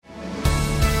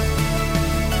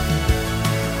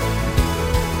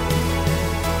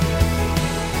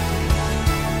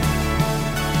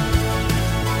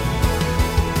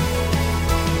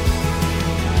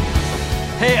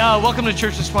Welcome to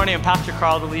church this morning. I'm Pastor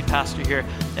Carl, the lead pastor here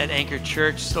at Anchor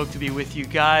Church. Stoked to be with you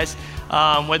guys.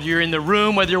 Whether you're in the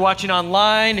room, whether you're watching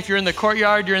online, if you're in the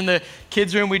courtyard, you're in the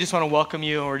kids' room, we just want to welcome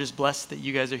you, and we're just blessed that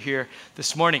you guys are here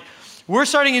this morning. We're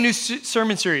starting a new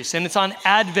sermon series, and it's on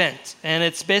Advent, and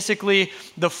it's basically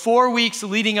the 4 weeks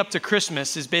leading up to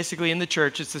Christmas is basically in the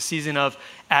church. It's the season of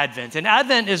Advent, and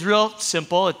Advent is real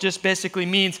simple. It just basically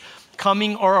means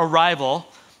coming or arrival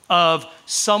of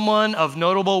someone of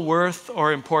notable worth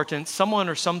or importance, someone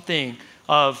or something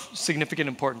of significant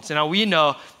importance. And now we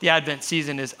know the Advent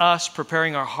season is us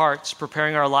preparing our hearts,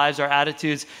 preparing our lives, our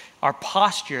attitudes, our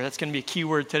posture. That's going to be a key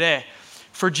word today.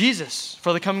 For Jesus,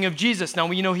 for the coming of Jesus. Now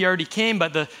we know he already came,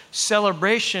 but the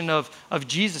celebration of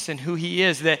Jesus and who he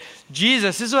is, that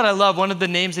Jesus, this is what I love, one of the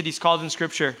names that he's called in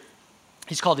Scripture,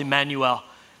 he's called Emmanuel.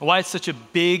 And why it's such a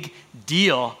big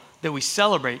deal that we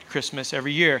celebrate Christmas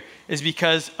every year is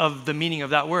because of the meaning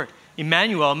of that word.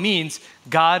 Emmanuel means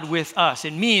God with us.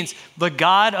 It means the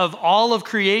God of all of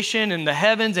creation and the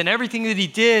heavens and everything that he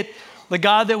did, the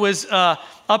God that was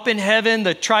up in heaven,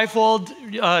 the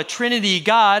trifold Trinity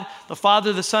God, the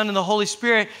Father, the Son, and the Holy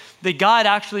Spirit, that God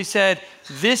actually said,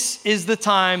 this is the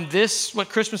time, this, what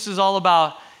Christmas is all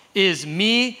about, is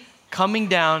me coming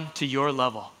down to your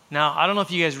level. Now, I don't know if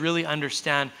you guys really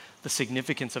understand the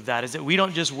significance of that, is that we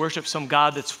don't just worship some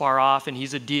God that's far off and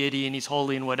he's a deity and he's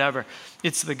holy and whatever.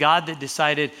 It's the God that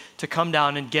decided to come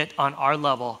down and get on our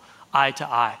level, eye to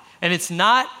eye. And it's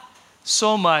not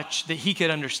so much that he could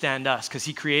understand us because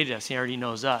he created us, he already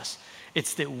knows us.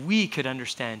 It's that we could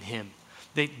understand him.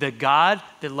 The God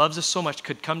that loves us so much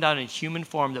could come down in human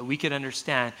form that we could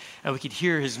understand and we could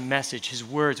hear his message, his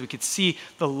words. We could see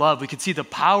the love. We could see the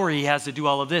power he has to do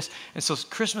all of this. And so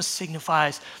Christmas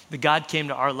signifies that God came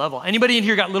to our level. Anybody in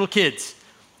here got little kids?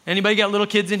 Anybody got little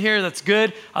kids in here? That's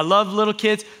good. I love little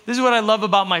kids. This is what I love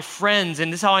about my friends,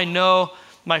 and this is how I know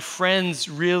my friends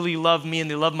really love me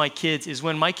and they love my kids, is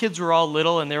when my kids were all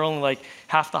little and they're only like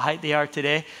half the height they are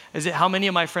today, is that how many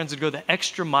of my friends would go the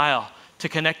extra mile to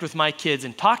connect with my kids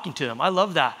and talking to them. I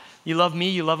love that. You love me,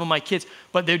 you love my kids.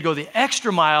 But they would go the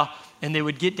extra mile and they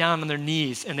would get down on their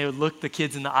knees and they would look the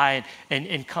kids in the eye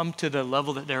and come to the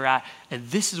level that they're at. And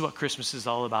this is what Christmas is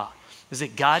all about, is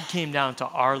that God came down to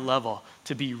our level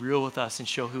to be real with us and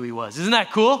show who he was. Isn't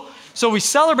that cool? So we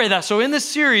celebrate that. So in this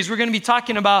series, we're going to be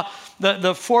talking about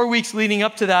the 4 weeks leading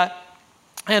up to that.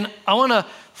 And I want to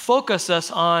focus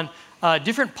us on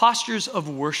different postures of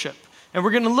worship. And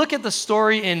we're going to look at the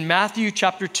story in Matthew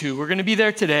chapter 2. We're going to be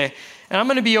there today. And I'm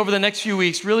going to be over the next few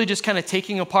weeks really just kind of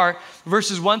taking apart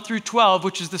verses 1 through 12,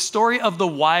 which is the story of the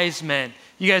wise men.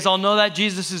 You guys all know that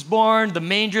Jesus is born, the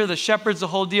manger, the shepherds, the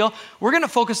whole deal. We're going to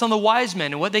focus on the wise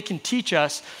men and what they can teach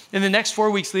us in the next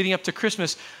 4 weeks leading up to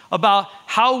Christmas about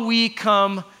how we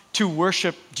come to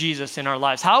worship Jesus in our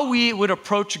lives, how we would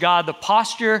approach God, the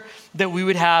posture that we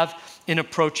would have in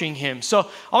approaching him. So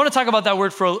I want to talk about that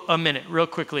word for a minute real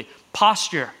quickly.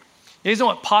 Posture. You guys know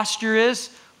what posture is?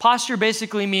 Posture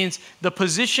basically means the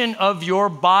position of your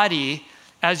body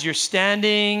as you're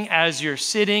standing, as you're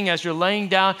sitting, as you're laying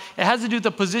down. It has to do with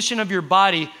the position of your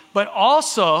body, but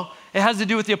also it has to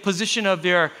do with the position of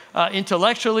your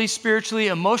intellectually, spiritually,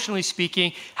 emotionally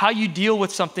speaking, how you deal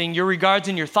with something, your regards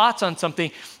and your thoughts on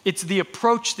something. It's the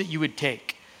approach that you would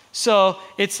take. So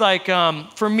it's like,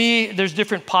 for me, there's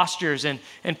different postures, and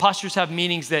postures have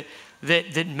meanings that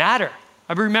matter.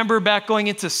 I remember back going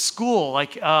into school,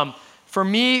 like for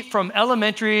me, from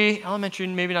elementary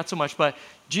maybe not so much, but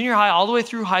junior high all the way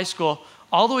through high school,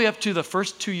 all the way up to the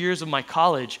first 2 years of my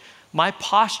college, my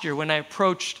posture when I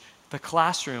approached the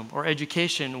classroom or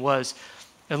education was,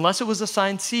 unless it was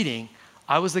assigned seating,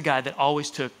 I was the guy that always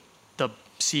took the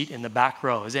seat in the back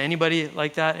row. Is there anybody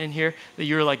like that in here, that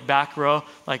you're like back row?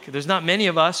 Like there's not many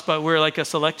of us, but we're like a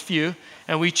select few,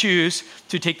 and we choose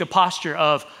to take the posture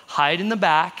of hide in the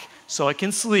back so I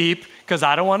can sleep because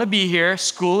I don't want to be here.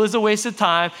 School is a waste of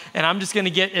time, and I'm just going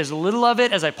to get as little of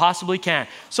it as I possibly can.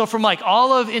 So from like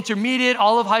all of intermediate,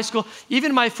 all of high school,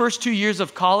 even my first 2 years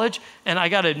of college, and I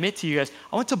got to admit to you guys,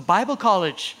 I went to Bible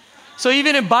college. So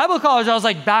even in Bible college, I was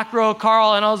like back row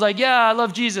Carl, and I was like, yeah, I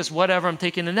love Jesus, whatever, I'm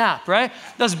taking a nap, right?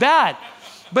 That's bad.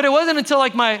 But it wasn't until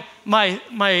like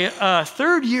my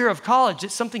third year of college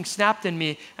that something snapped in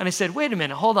me, and I said, wait a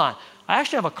minute, hold on. I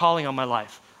actually have a calling on my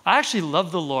life. I actually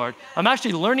love the Lord. I'm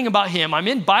actually learning about him. I'm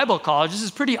in Bible college. This is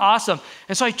pretty awesome.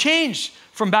 And so I changed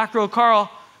from back row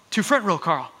Carl to front row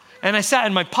Carl. And I sat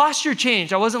and my posture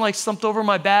changed. I wasn't like slumped over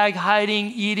my bag, hiding,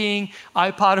 eating,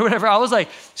 iPod or whatever. I was like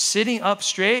sitting up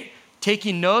straight,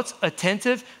 taking notes,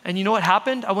 attentive. And you know what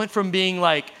happened? I went from being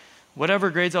like whatever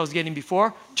grades I was getting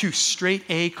before to straight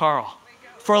A Carl.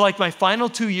 for like my final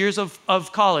 2 years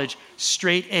of college,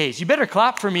 straight A's. You better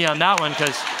clap for me on that one,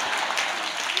 because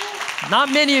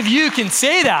not many of you can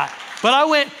say that. But I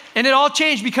went, and it all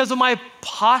changed because of my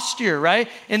posture, right?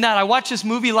 In that I watched this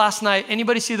movie last night.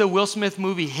 Anybody see the Will Smith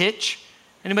movie Hitch?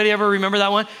 Anybody ever remember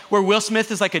that one? Where Will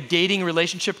Smith is like a dating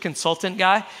relationship consultant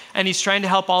guy, and he's trying to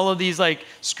help all of these like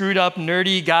screwed up,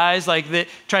 nerdy guys like that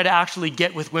try to actually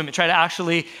get with women, try to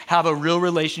actually have a real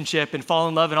relationship and fall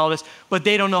in love and all this, but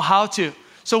they don't know how to.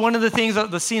 So one of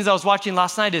the scenes I was watching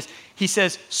last night is he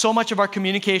says, so much of our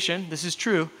communication, this is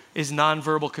true, is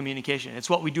nonverbal communication. It's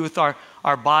what we do with our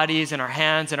bodies and our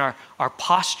hands and our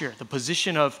posture, the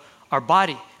position of our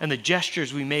body and the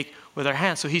gestures we make with our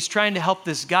hands. So he's trying to help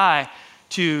this guy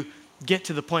to get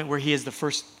to the point where he has the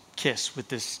first kiss with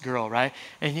this girl, right?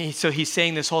 And so he's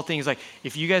saying this whole thing is like,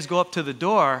 if you guys go up to the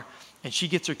door and she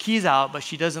gets her keys out, but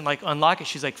she doesn't like unlock it,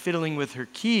 she's like fiddling with her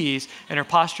keys and her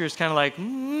posture is kind of like,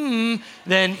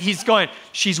 then he's going,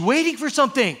 she's waiting for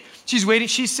something. She's waiting,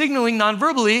 she's signaling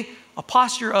non-verbally a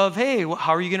posture of, hey,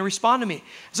 how are you gonna respond to me?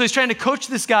 So he's trying to coach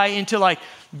this guy into like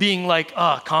being like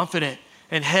confident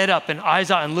and head up and eyes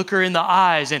out and look her in the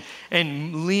eyes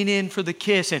and lean in for the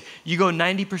kiss. And you go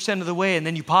 90% of the way and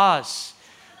then you pause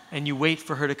and you wait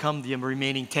for her to come the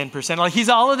remaining 10%. Like he's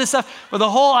all of this stuff. But the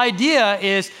whole idea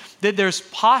is that there's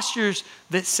postures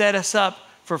that set us up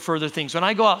for further things. When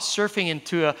I go out surfing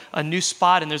into a new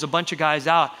spot and there's a bunch of guys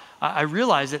out, I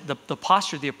realize that the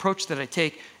posture, the approach that I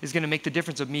take is going to make the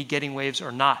difference of me getting waves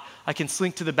or not. I can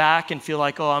slink to the back and feel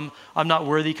like, oh, I'm not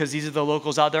worthy because these are the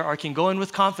locals out there. Or I can go in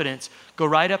with confidence, go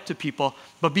right up to people,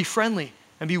 but be friendly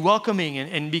and be welcoming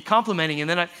and be complimenting. And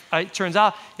then it turns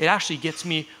out it actually gets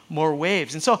me more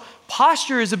waves. And so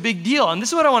posture is a big deal. And this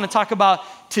is what I want to talk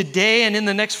about today and in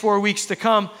the next 4 weeks to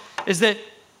come is that,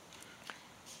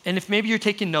 and if maybe you're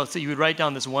taking notes, that you would write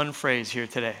down this one phrase here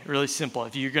today, really simple.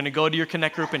 If you're going to go to your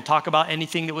Connect group and talk about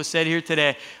anything that was said here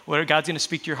today, what God's going to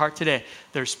speak to your heart today,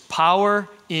 there's power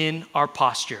in our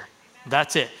posture.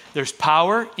 That's it. There's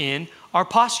power in our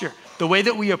posture. The way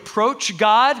that we approach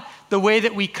God, the way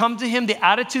that we come to Him, the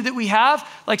attitude that we have.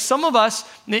 Like some of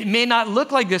us, it may not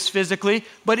look like this physically,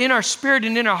 but in our spirit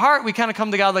and in our heart, we kind of come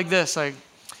to God like this, like,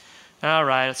 all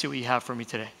right, let's see what you have for me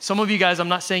today. Some of you guys, I'm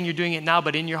not saying you're doing it now,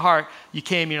 but in your heart, you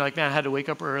came, you're like, man, I had to wake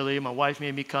up early. My wife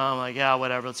made me come. Like, yeah,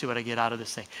 whatever. Let's see what I get out of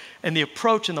this thing. And the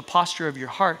approach and the posture of your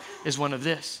heart is one of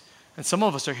this. And some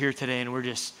of us are here today and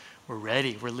we're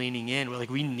ready. We're leaning in. We're like,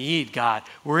 we need God.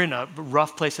 We're in a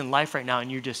rough place in life right now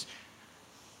and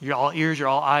you're all ears, you're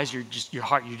all eyes, your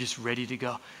heart, you're just ready to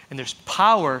go. And there's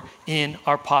power in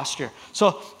our posture.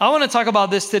 So I want to talk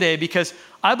about this today because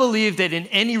I believe that in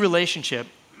any relationship,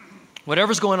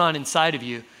 whatever's going on inside of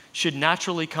you should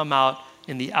naturally come out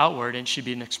in the outward and should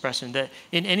be an expression. That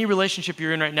in any relationship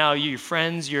you're in right now, your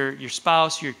friends, your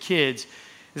spouse, your kids,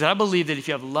 is that I believe that if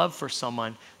you have love for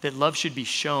someone, that love should be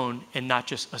shown and not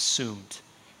just assumed.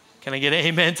 Can I get an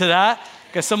amen to that?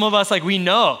 Because some of us, like, we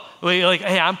know. We're like,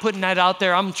 hey, I'm putting that out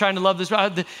there. I'm trying to love this.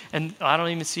 And I don't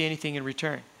even see anything in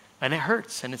return. And it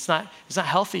hurts. And it's not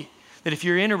healthy. That if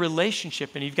you're in a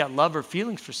relationship and you've got love or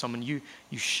feelings for someone, you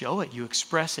show it, you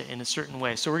express it in a certain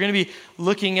way. So we're going to be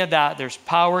looking at that. There's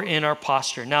power in our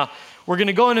posture. Now, we're going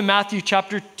to go into Matthew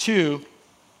chapter 2,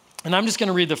 and I'm just going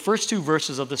to read the first 2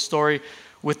 verses of the story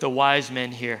with the wise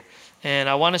men here. And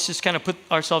I want us to just kind of put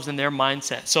ourselves in their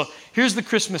mindset. So here's the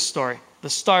Christmas story,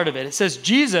 the start of it. It says,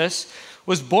 Jesus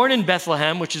was born in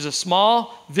Bethlehem, which is a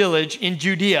small village in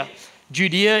Judea.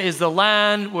 Judea is the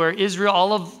land where Israel,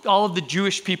 all of the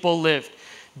Jewish people lived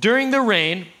during the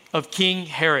reign of King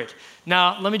Herod.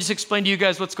 Now, let me just explain to you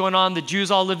guys what's going on. The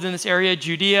Jews all lived in this area,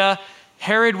 Judea.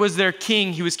 Herod was their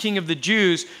king. He was king of the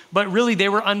Jews, but really they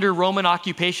were under Roman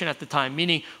occupation at the time,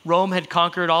 meaning Rome had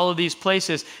conquered all of these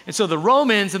places. And so the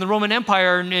Romans and the Roman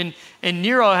Empire and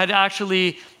Nero had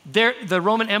actually, the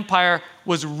Roman Empire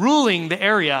was ruling the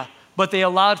area, but they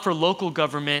allowed for local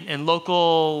government and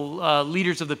local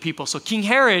leaders of the people. So King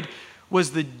Herod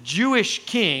was the Jewish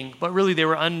king, but really they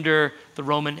were under the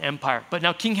Roman Empire. But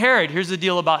now King Herod, here's the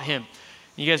deal about him.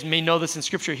 You guys may know this in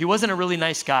scripture. He wasn't a really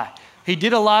nice guy. He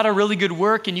did a lot of really good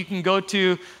work, and you can go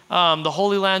to the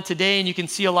Holy Land today and you can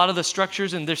see a lot of the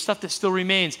structures, and there's stuff that still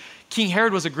remains. King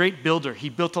Herod was a great builder. He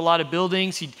built a lot of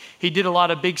buildings. He did a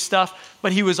lot of big stuff,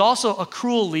 but he was also a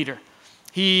cruel leader.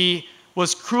 He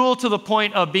was cruel to the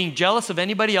point of being jealous of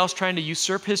anybody else trying to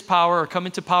usurp his power or come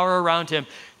into power around him,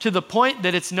 to the point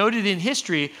that it's noted in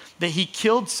history that he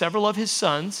killed several of his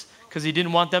sons because he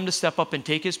didn't want them to step up and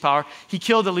take his power. He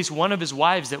killed at least one of his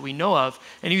wives that we know of,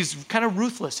 and he was kind of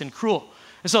ruthless and cruel.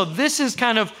 And so this is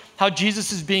kind of how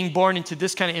Jesus is being born into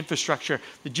this kind of infrastructure.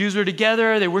 The Jews were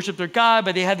together, they worshiped their God,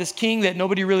 but they had this king that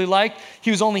nobody really liked.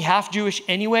 He was only half Jewish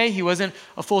anyway. He wasn't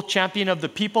a full champion of the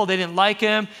people. They didn't like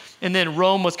him. And then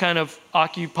Rome was kind of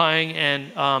occupying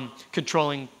and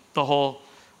controlling the whole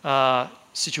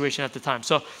situation at the time.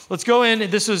 So let's go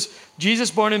in. This was Jesus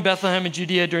born in Bethlehem in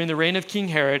Judea during the reign of King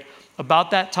Herod.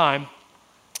 About that time,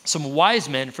 some wise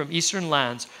men from eastern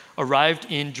lands arrived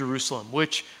in Jerusalem,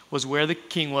 which was where the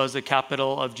king was, the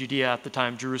capital of Judea at the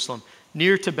time, Jerusalem,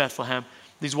 near to Bethlehem.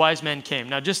 These wise men came.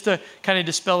 Now, just to kind of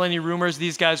dispel any rumors,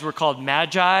 these guys were called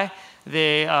magi.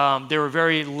 They were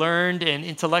very learned and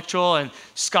intellectual and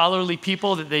scholarly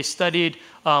people that they studied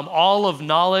all of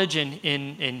knowledge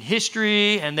in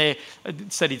history, and they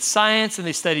studied science, and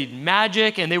they studied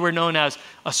magic, and they were known as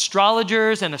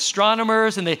astrologers and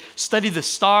astronomers, and they studied the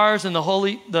stars and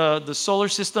the solar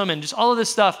system and just all of this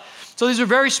stuff. So these are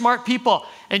very smart people.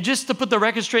 And just to put the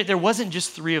record straight, there wasn't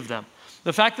just 3 of them.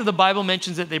 The fact that the Bible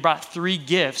mentions that they brought 3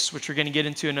 gifts, which we're going to get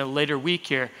into in a later week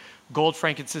here, gold,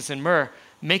 frankincense, and myrrh,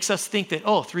 makes us think that,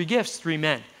 3 gifts, 3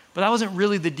 men. But that wasn't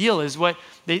really the deal. Is what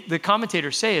the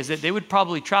commentators say is that they would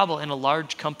probably travel in a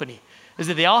large company. Is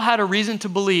that they all had a reason to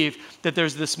believe that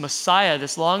there's this Messiah,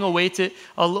 this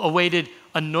long-awaited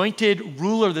anointed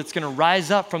ruler that's going to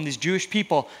rise up from these Jewish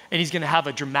people, and he's going to have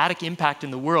a dramatic impact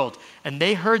in the world. And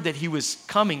they heard that he was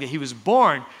coming, that he was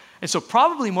born. And so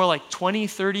probably more like 20,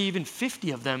 30, even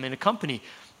 50 of them in a company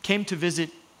came to visit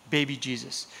baby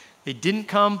Jesus. They didn't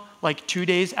come like 2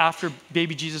 days after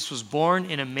baby Jesus was born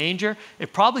in a manger.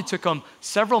 It probably took them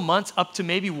several months, up to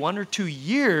maybe 1 or 2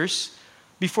 years,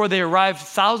 before they arrived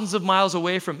thousands of miles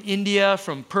away from India,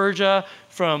 from Persia,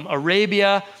 from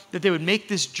Arabia, that they would make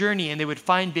this journey and they would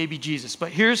find baby Jesus.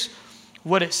 But here's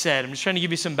what it said. I'm just trying to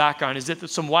give you some background. Is that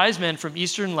some wise men from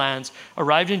eastern lands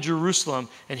arrived in Jerusalem,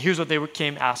 and here's what they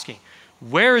came asking.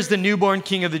 Where is the newborn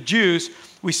king of the Jews?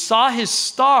 We saw his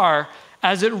star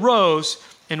as it rose,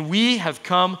 and we have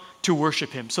come to worship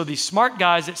him. So these smart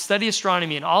guys that study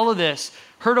astronomy and all of this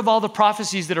heard of all the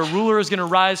prophecies that a ruler is going to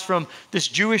rise from this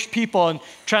Jewish people and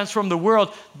transform the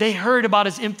world. They heard about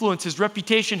his influence, his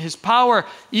reputation, his power.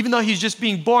 Even though he's just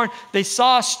being born, they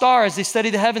saw a star as they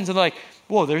studied the heavens, and they're like,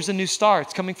 whoa, there's a new star.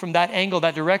 It's coming from that angle,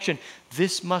 that direction.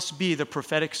 This must be the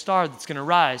prophetic star that's going to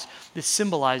rise. This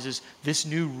symbolizes this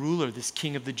new ruler, this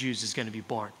king of the Jews is going to be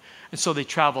born. And so they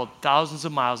traveled thousands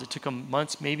of miles. It took them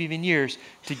months, maybe even years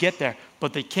to get there.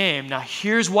 But they came. Now,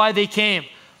 here's why they came.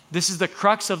 This is the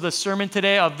crux of the sermon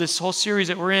today, of this whole series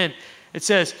that we're in. It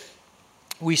says,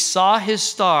 we saw his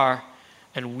star,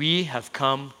 and we have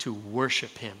come to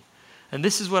worship him. And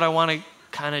this is what I want to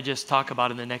kind of just talk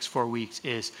about in the next 4 weeks,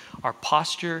 is our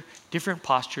posture, different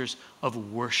postures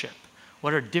of worship.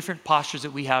 What are different postures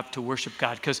that we have to worship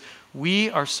God? Because we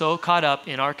are so caught up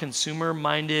in our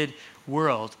consumer-minded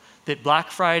world that Black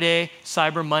Friday,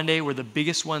 Cyber Monday were the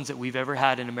biggest ones that we've ever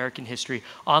had in American history.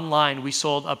 Online, we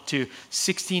sold up to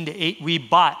we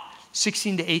bought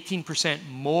 16 to 18%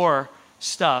 more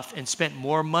stuff and spent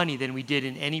more money than we did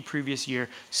in any previous year,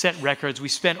 set records.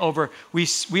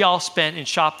 We all spent and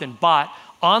shopped and bought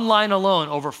online alone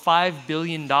over $5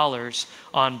 billion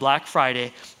on Black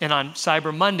Friday, and on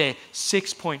Cyber Monday,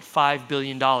 $6.5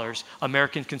 billion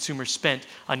American consumers spent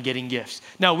on getting gifts.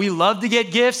 Now, we love to get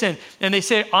gifts, and they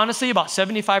say, honestly, about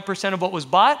 75% of what was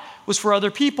bought was for other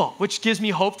people, which gives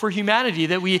me hope for humanity,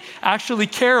 that we actually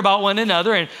care about one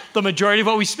another, and the majority of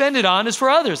what we spend it on is for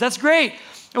others. That's great.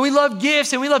 And we love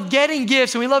gifts, and we love getting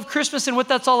gifts, and we love Christmas and what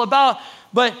that's all about.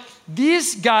 But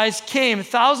these guys came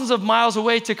thousands of miles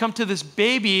away to come to this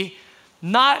baby,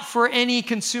 not for any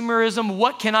consumerism.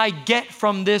 What can I get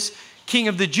from this king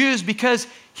of the Jews? Because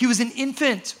he was an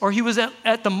infant, or he was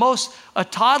at the most a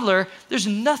toddler. There's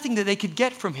nothing that they could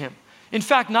get from him. In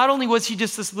fact, not only was he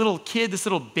just this little kid, this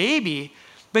little baby,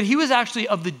 but he was actually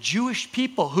of the Jewish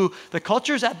people, who the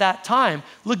cultures at that time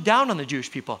looked down on the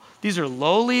Jewish people. These are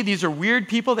lowly, these are weird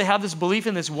people. They have this belief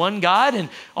in this one God, and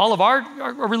all of our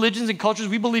religions and cultures,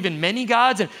 we believe in many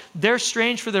gods, and they're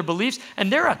strange for their beliefs, and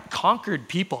they're a conquered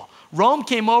people. Rome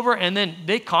came over, and then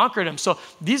they conquered them. So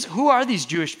who are these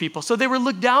Jewish people? So they were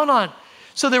looked down on.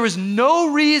 So there was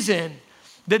no reason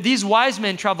that these wise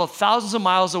men traveled thousands of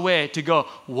miles away to go,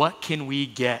 what can we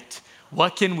get?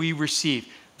 What can we receive?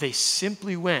 They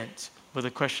simply went with a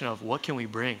question of, what can we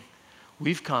bring?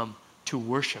 We've come to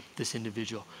worship this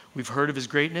individual. We've heard of his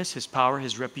greatness, his power,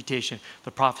 his reputation,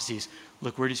 the prophecies.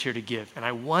 Look, we're just here to give. And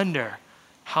I wonder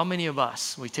how many of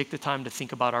us, we take the time to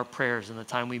think about our prayers and the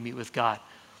time we meet with God.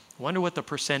 I wonder what the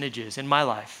percentage is in my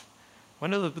life. I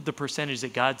wonder the percentage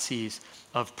that God sees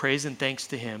of praise and thanks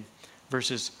to him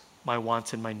versus my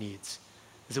wants and my needs.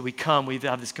 is that we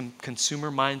have this consumer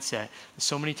mindset.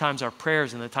 So many times our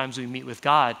prayers and the times we meet with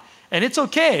God, and it's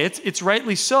okay, it's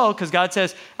rightly so, because God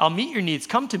says, I'll meet your needs,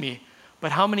 come to me.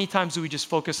 But how many times do we just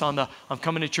focus on I'm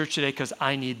coming to church today because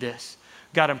I need this.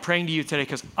 God, I'm praying to you today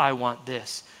because I want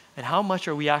this. And how much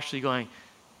are we actually going,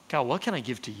 God, what can I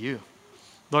give to you?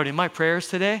 Lord, in my prayers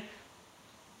today,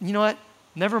 you know what?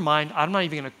 Never mind. I'm not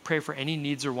even going to pray for any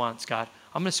needs or wants, God.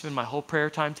 I'm going to spend my whole prayer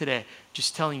time today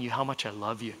just telling you how much I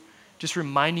love you. Just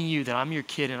reminding you that I'm your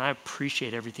kid and I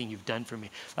appreciate everything you've done for me.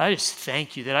 I just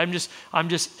thank you that I'm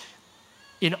just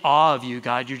in awe of you,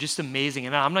 God. You're just amazing.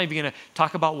 And I'm not even going to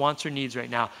talk about wants or needs right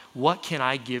now. What can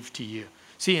I give to you?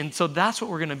 See, and so that's what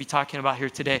we're going to be talking about here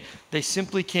today. They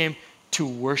simply came to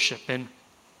worship. And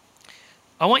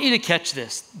I want you to catch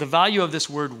this, the value of this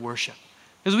word worship.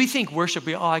 Because we think worship,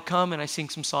 I come and I sing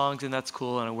some songs and that's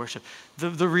cool and I worship.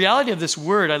 The reality of this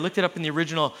word, I looked it up in the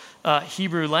original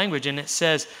Hebrew language, and it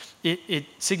says it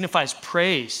signifies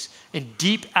praise and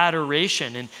deep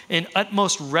adoration and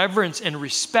utmost reverence and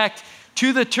respect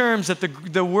to the terms that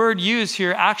the word used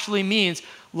here actually means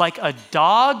like a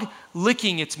dog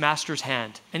licking its master's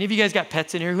hand. Any of you guys got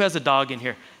pets in here? Who has a dog in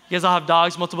here? You guys all have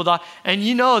dogs, multiple dogs. And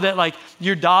you know that like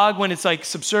your dog, when it's like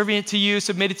subservient to you,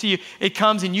 submitted to you, it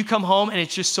comes and you come home and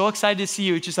it's just so excited to see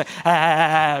you. It's just like,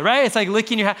 right? It's like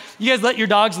licking your hand. You guys let your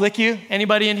dogs lick you?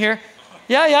 Anybody in here?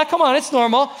 Yeah, come on, it's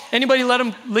normal. Anybody let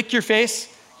them lick your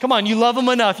face? Come on, you love them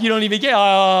enough. You don't even get,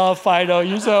 oh, Fido,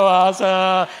 you're so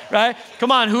awesome, right?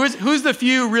 Come on, who's the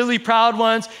few really proud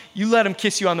ones? You let them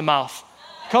kiss you on the mouth.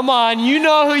 Come on, you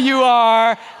know who you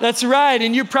are. That's right,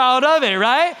 and you're proud of it,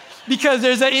 right? Because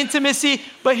there's that intimacy.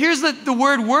 But here's the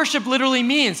word worship literally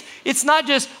means. It's not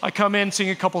just, I come in,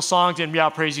 sing a couple songs, and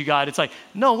praise you, God. It's like,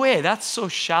 no way, that's so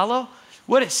shallow.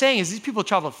 What it's saying is these people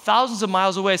travel thousands of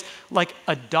miles away. It's like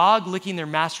a dog licking their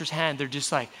master's hand. They're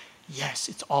just like, yes,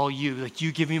 it's all you. Like,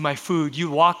 you give me my food. You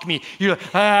walk me. You're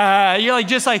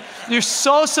like, you're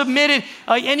so submitted.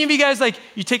 Like, any of you guys, like,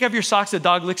 you take off your socks, the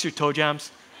dog licks your toe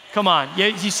jams. Come on.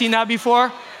 You seen that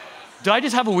before? Do I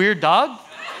just have a weird dog?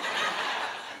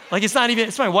 Like, it's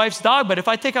my wife's dog, but if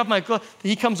I take off my clothes,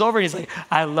 he comes over and he's like,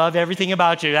 I love everything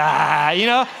about you. Like,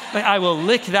 I will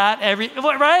lick that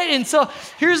right? And so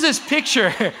here's this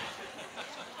picture.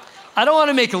 I don't want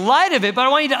to make light of it, but I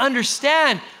want you to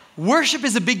understand worship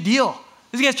is a big deal.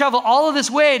 These guys travel all of this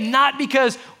way, not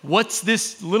because what's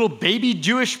this little baby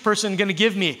Jewish person going to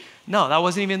give me? No, that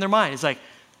wasn't even in their mind. It's like,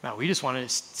 man, we just wanted to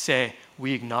say,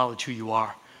 we acknowledge who you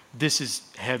are. This is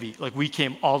heavy. Like, we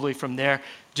came all the way from there.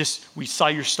 We saw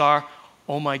your star.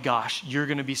 Oh my gosh, you're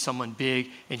going to be someone big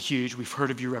and huge. We've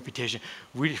heard of your reputation.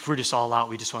 We're just all out.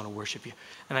 We just want to worship you.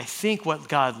 And I think what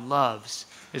God loves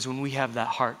is when we have that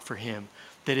heart for him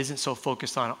that isn't so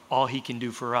focused on all he can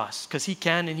do for us, because he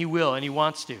can and he will and he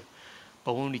wants to.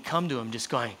 But when we come to him just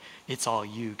going, it's all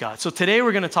you, God. So today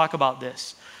we're going to talk about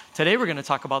this. Today we're going to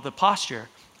talk about the posture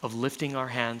of lifting our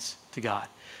hands to God.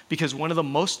 Because one of the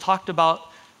most talked about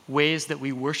ways that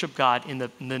we worship God in the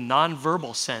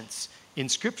nonverbal sense in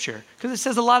Scripture, because it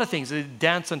says a lot of things,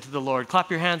 dance unto the Lord,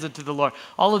 clap your hands unto the Lord,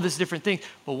 all of these different things.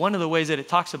 But one of the ways that it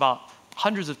talks about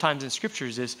hundreds of times in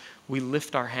Scriptures is we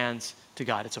lift our hands to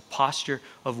God. It's a posture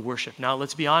of worship. Now,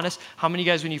 let's be honest. How many of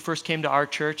you guys, when you first came to our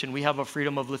church and we have a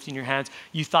freedom of lifting your hands,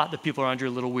 you thought that people around you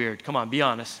were a little weird? Come on, be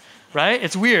honest, right?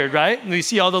 It's weird, right? And we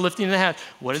see all the lifting of the hands.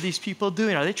 What are these people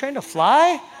doing? Are they trying to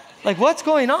fly? Like, what's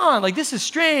going on? Like, this is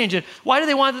strange. And why do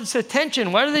they want this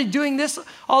attention? Why are they doing this,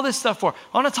 all this stuff for?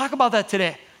 I want to talk about that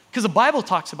today, because the Bible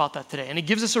talks about that today. And it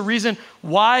gives us a reason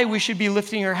why we should be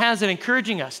lifting our hands and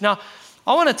encouraging us. Now,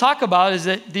 I want to talk about is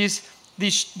that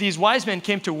these wise men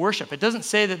came to worship. It doesn't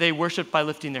say that they worshiped by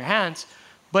lifting their hands,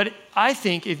 but I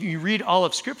think if you read all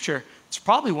of Scripture, it's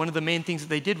probably one of the main things that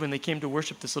they did when they came to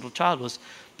worship this little child was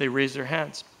they raised their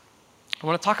hands. I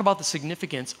want to talk about the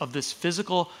significance of this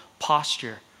physical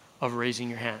posture of raising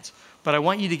your hands. But I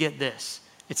want you to get this.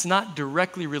 It's not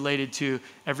directly related to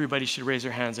everybody should raise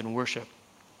their hands and worship.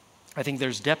 I think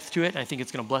there's depth to it, and I think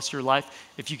it's going to bless your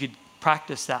life if you could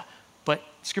practice that. But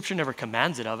Scripture never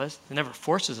commands it of us. It never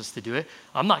forces us to do it.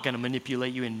 I'm not going to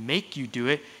manipulate you and make you do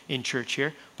it in church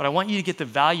here. But I want you to get the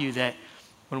value that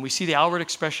when we see the outward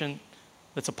expression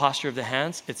that's a posture of the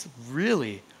hands, it's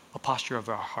really a posture of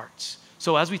our hearts.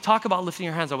 So as we talk about lifting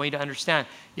our hands, I want you to understand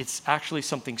it's actually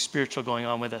something spiritual going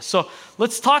on with us. So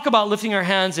let's talk about lifting our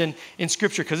hands in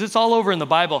Scripture, because it's all over in the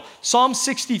Bible. Psalm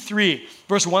 63,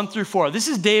 verse 1 through 4. This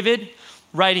is David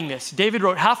writing this. David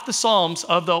wrote half the Psalms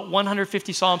of the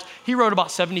 150 Psalms. He wrote about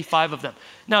 75 of them.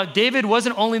 Now, David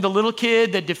wasn't only the little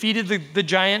kid that defeated the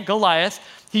giant Goliath.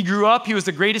 He grew up. He was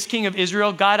the greatest king of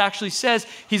Israel. God actually says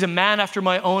he's a man after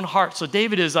my own heart. So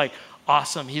David is like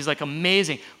awesome. He's like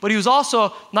amazing. But he was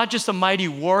also not just a mighty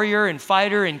warrior and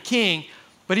fighter and king,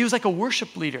 but he was like a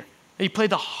worship leader. He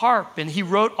played the harp and he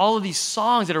wrote all of these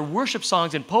songs that are worship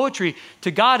songs and poetry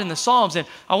to God in the Psalms. And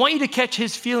I want you to catch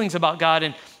his feelings about God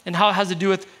and how it has to do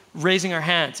with raising our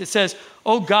hands. It says,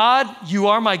 "Oh God, you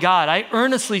are my God. I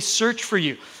earnestly search for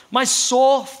you. My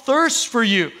soul thirsts for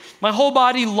you. My whole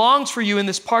body longs for you in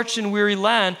this parched and weary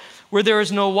land where there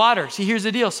is no water." See, here's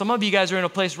the deal. Some of you guys are in a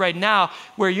place right now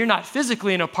where you're not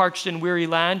physically in a parched and weary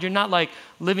land. You're not like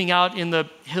living out in the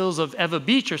hills of Eva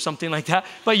Beach or something like that.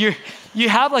 But you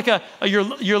have like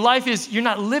your life is, you're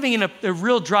not living in a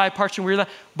real dry, parched and weary land,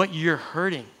 but you're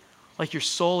hurting. Like your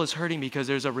soul is hurting because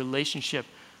there's a relationship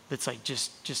that's like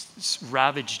just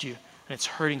ravaged you. And it's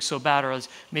hurting so bad, or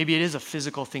maybe it is a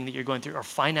physical thing that you're going through, or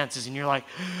finances, and you're like,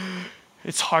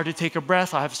 it's hard to take a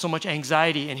breath. I have so much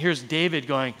anxiety. And here's David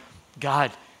going,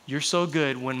 God, you're so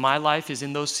good when my life is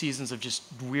in those seasons of just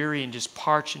weary and just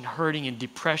parched and hurting and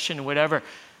depression and whatever.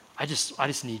 I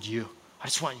just need you. I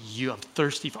just want you. I'm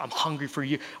thirsty. I'm hungry for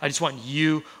you. I just want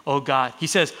you, oh God. He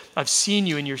says, I've seen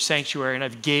you in your sanctuary and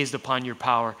I've gazed upon your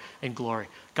power and glory.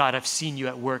 God, I've seen you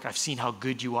at work. I've seen how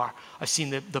good you are. I've seen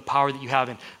the power that you have,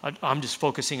 and I'm just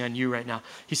focusing on you right now.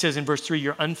 He says in verse 3,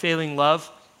 your unfailing love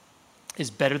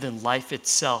is better than life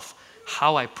itself.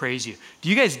 How I praise you. Do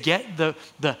you guys get the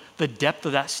depth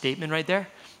of that statement right there?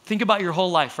 Think about your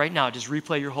whole life right now. Just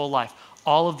replay your whole life.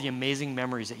 All of the amazing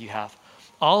memories that you have.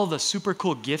 All of the super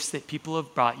cool gifts that people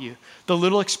have brought you. The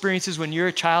little experiences when you're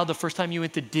a child, the first time you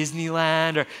went to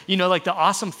Disneyland, or, like the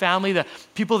awesome family, the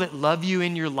people that love you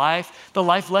in your life, the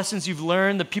life lessons you've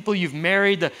learned, the people you've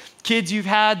married, the kids you've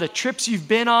had, the trips you've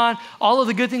been on, all of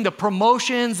the good things, the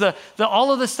promotions,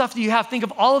 all of the stuff that you have. Think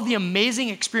of all of the amazing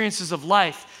experiences of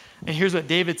life. And here's what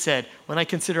David said. When I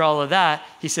consider all of that,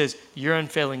 he says, your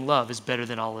unfailing love is better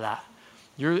than all of that.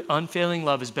 Your unfailing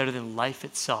love is better than life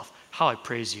itself. How I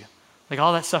praise you. Like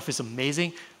all that stuff is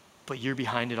amazing, but you're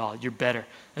behind it all. You're better.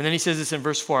 And then he says this in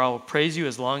verse 4, I will praise you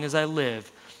as long as I live,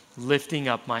 lifting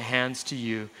up my hands to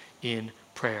you in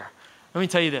prayer. Let me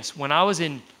tell you this. When I was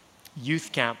in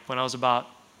youth camp, when I was about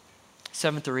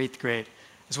 7th or 8th grade,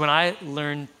 is when I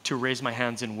learned to raise my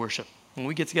hands in worship. When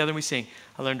we get together and we sing,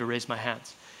 I learned to raise my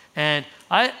hands. And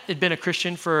I had been a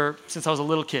Christian since I was a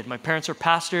little kid. My parents are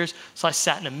pastors, so I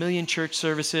sat in a million church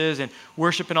services and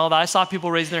worship and all that. I saw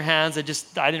people raising their hands. I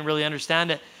didn't really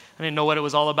understand it. I didn't know what it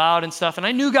was all about and stuff. And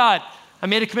I knew God. I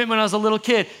made a commitment when I was a little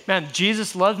kid. Man,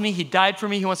 Jesus loved me. He died for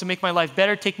me. He wants to make my life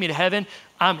better, take me to heaven.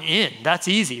 I'm in. That's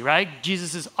easy, right?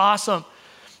 Jesus is awesome.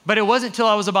 But it wasn't until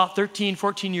I was about 13,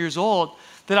 14 years old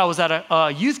that I was at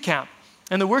a youth camp.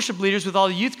 And the worship leaders with all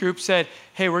the youth groups said,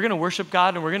 hey, we're going to worship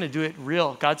God and we're going to do it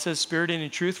real. God says spirit and in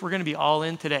truth. We're going to be all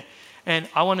in today. And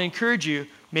I want to encourage you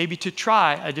maybe to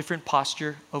try a different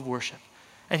posture of worship.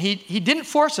 And he didn't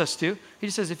force us to. He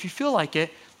just says, if you feel like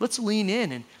it, let's lean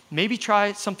in and maybe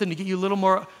try something to get you a little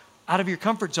more out of your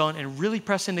comfort zone and really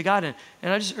press into God. And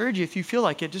I just urge you, if you feel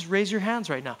like it, just raise your hands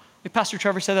right now. Like Pastor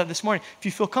Trevor said that this morning. If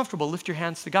you feel comfortable, lift your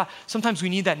hands to God. Sometimes we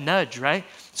need that nudge, right?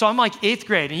 So I'm like 8th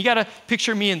grade, and you got to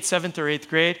picture me in 7th or 8th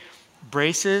grade.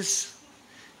 Braces,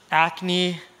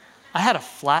 acne. I had a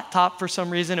flat top for some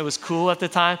reason. It was cool at the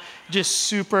time. Just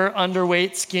super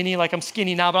underweight, skinny. Like I'm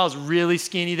skinny now, but I was really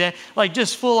skinny then. Like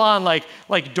just full on, like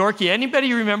dorky.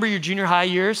 Anybody remember your junior high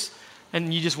years?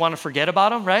 And you just want to forget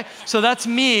about them, right? So that's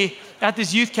me at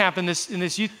this youth camp, and this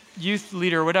youth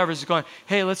leader or whatever is going,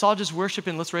 hey, let's all just worship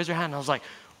and let's raise our hand. And I was like,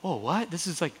 oh, what? This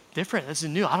is like different. This is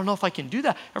new. I don't know if I can do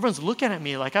that. Everyone's looking at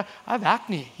me like I have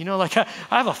acne, like I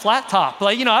have a flat top.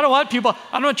 Like, I don't want people,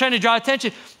 I'm not trying to draw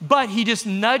attention. But he just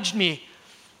nudged me.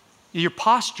 Your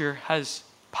posture has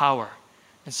power.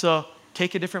 And so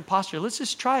take a different posture. Let's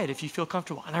just try it if you feel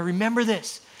comfortable. And I remember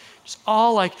this. Just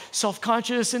all like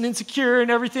self-conscious and insecure and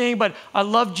everything, but I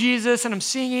love Jesus and I'm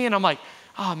singing and I'm like,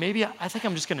 maybe I think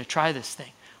I'm just going to try this thing.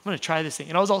 I'm going to try this thing.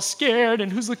 And I was all scared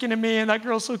and who's looking at me and that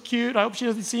girl's so cute. I hope she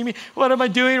doesn't see me. What am I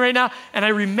doing right now? And I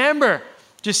remember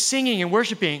just singing and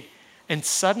worshiping, and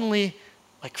suddenly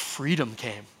like freedom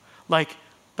came. Like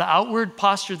the outward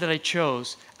posture that I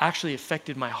chose actually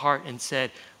affected my heart and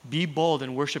said, be bold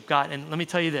and worship God. And let me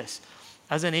tell you this,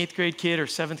 as an 8th grade kid or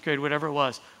 7th grade, whatever it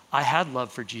was, I had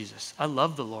love for Jesus. I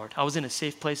loved the Lord. I was in a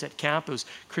safe place at camp. It was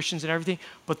Christians and everything.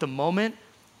 But the moment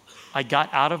I got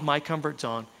out of my comfort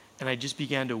zone and I just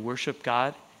began to worship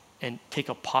God and take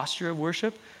a posture of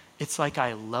worship, it's like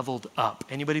I leveled up.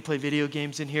 Anybody play video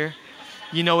games in here?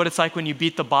 You know what it's like when you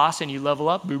beat the boss and you level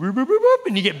up, boop, boop, boop, boop, boop,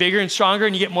 and you get bigger and stronger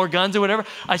and you get more guns or whatever.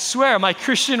 I swear my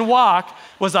Christian walk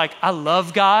was like, I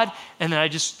love God. And then I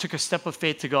just took a step of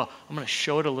faith to go, I'm going to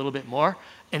show it a little bit more.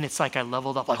 And it's like I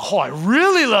leveled up, like, oh, I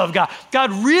really love God.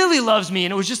 God really loves me.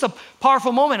 And it was just a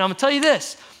powerful moment. I'm going to tell you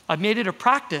this. I've made it a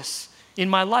practice in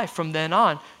my life from then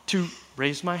on to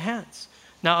raise my hands.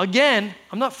 Now, again,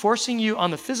 I'm not forcing you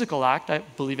on the physical act. I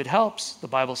believe it helps. The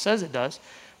Bible says it does.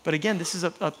 But again, this is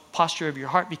a posture of your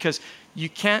heart, because you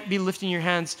can't be lifting your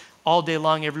hands all day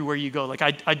long everywhere you go. Like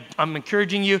I'm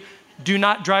encouraging you, do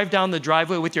not drive down the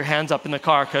driveway with your hands up in the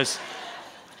car, because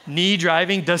knee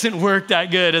driving doesn't work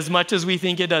that good as much as we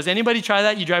think it does. Anybody try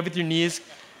that? You drive with your knees?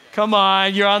 Come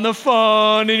on, you're on the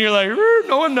phone and you're like,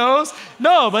 no one knows.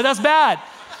 No, but that's bad.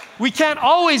 We can't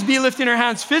always be lifting our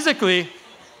hands physically,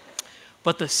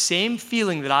 but the same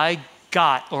feeling that I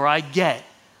got or I get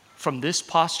from this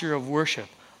posture of worship,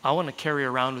 I want to carry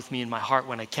around with me in my heart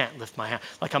when I can't lift my hand.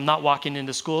 Like I'm not walking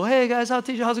into school, hey guys, how's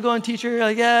it going, teacher?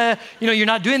 Like, yeah, you're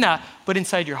not doing that. But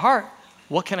inside your heart,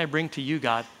 what can I bring to you,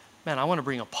 God? Man, I want to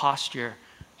bring a posture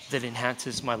that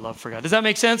enhances my love for God. Does that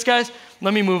make sense, guys?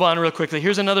 Let me move on real quickly.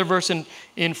 Here's another verse in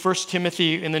 1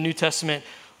 Timothy in the New Testament.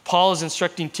 Paul is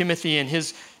instructing Timothy and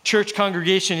his church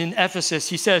congregation in Ephesus.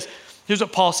 He says, here's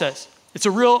what Paul says. It's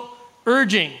a real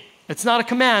urging. It's not a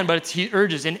command, but he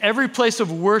urges. In every place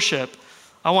of worship,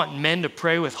 I want men to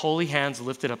pray with holy hands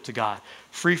lifted up to God,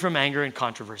 free from anger and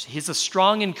controversy. He's a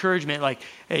strong encouragement, like,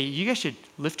 hey, you guys should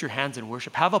lift your hands in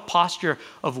worship. Have a posture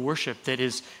of worship that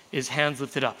is hands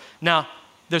lifted up. Now,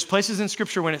 there's places in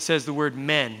Scripture when it says the word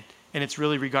men, and it's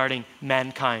really regarding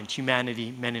mankind,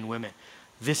 humanity, men and women.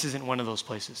 This isn't one of those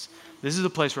places. This is a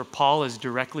place where Paul is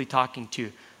directly talking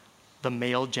to the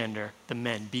male gender, the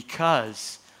men,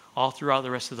 because all throughout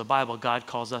the rest of the Bible, God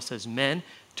calls us as men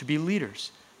to be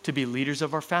leaders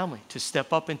of our family, to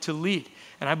step up and to lead.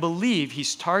 And I believe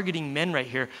he's targeting men right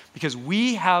here because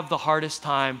we have the hardest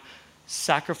time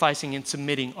sacrificing and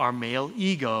submitting our male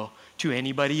ego to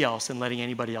anybody else and letting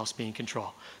anybody else be in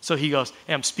control. So he goes,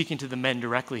 hey, I'm speaking to the men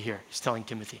directly here. He's telling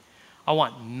Timothy, I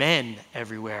want men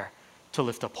everywhere to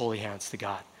lift up holy hands to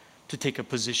God, to take a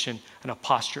position and a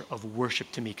posture of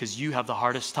worship to me, because you have the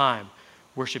hardest time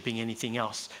worshiping anything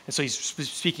else. And so he's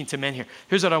speaking to men here.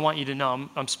 Here's what I want you to know.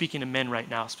 I'm speaking to men right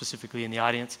now, specifically in the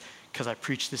audience, because I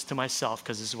preach this to myself,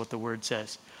 because this is what the word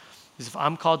says. Is if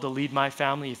I'm called to lead my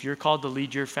family, if you're called to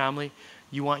lead your family,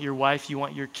 you want your wife, you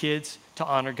want your kids to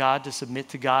honor God, to submit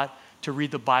to God, to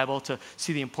read the Bible, to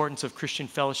see the importance of Christian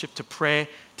fellowship, to pray,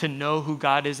 to know who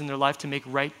God is in their life, to make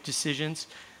right decisions.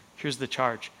 Here's the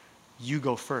charge. You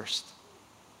go first.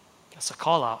 That's a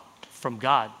call out from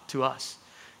God to us.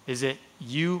 Is it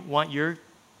you want your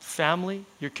family,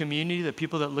 your community, the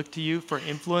people that look to you for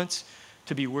influence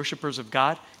to be worshipers of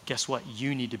God? Guess what?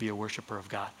 You need to be a worshiper of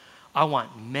God. I want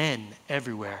men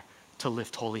everywhere to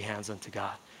lift holy hands unto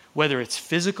God. Whether it's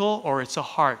physical or it's a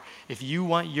heart, if you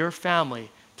want your family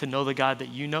to know the God that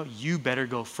you know, you better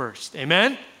go first.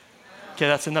 Amen? Okay,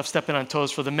 that's enough stepping on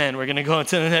toes for the men. We're going to go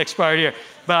into the next part here.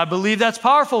 But I believe that's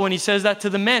powerful when he says that to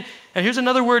the men. And here's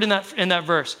another word in that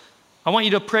verse. I want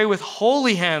you to pray with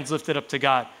holy hands lifted up to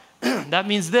God. That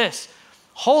means this.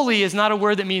 Holy is not a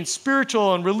word that means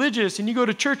spiritual and religious and you go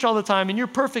to church all the time and you're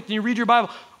perfect and you read your Bible.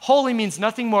 Holy means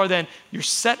nothing more than you're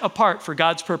set apart for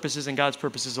God's purposes and God's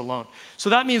purposes alone.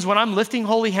 So that means when I'm lifting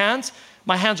holy hands,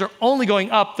 my hands are only going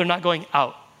up, they're not going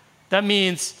out. That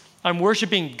means I'm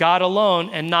worshiping God alone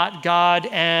and not God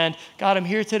and God, I'm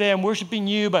here today, I'm worshiping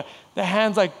you, but the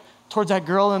hands like towards that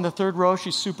girl in the third row,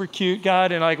 she's super cute,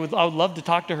 God, and I would love to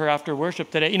talk to her after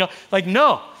worship today.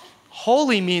 No.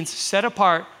 Holy means set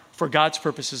apart for God's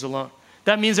purposes alone.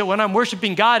 That means that when I'm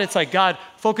worshiping God, it's like, God,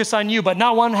 focus on you, but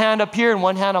not one hand up here and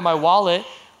one hand on my wallet,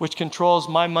 which controls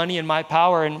my money and my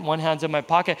power, and one hand's in my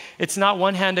pocket. It's not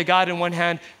one hand to God and one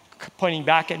hand pointing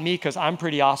back at me because I'm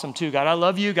pretty awesome too. God, I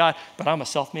love you, God, but I'm a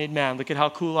self-made man. Look at how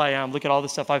cool I am. Look at all the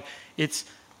stuff It's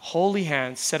holy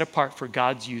hands set apart for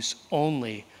God's use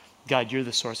only. God, you're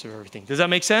the source of everything. Does that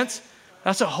make sense?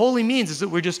 That's what holy means, is that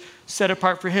we're just set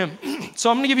apart for him.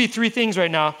 So I'm going to give you 3 things right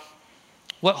now.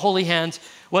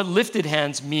 What lifted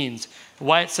hands means,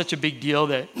 why it's such a big deal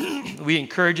that we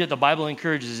encourage it, the Bible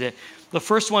encourages it. The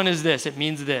first one is this, it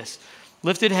means this.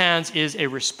 Lifted hands is a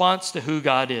response to who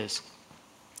God is.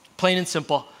 Plain and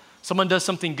simple. Someone does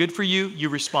something good for you, you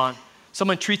respond.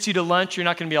 Someone treats you to lunch, you're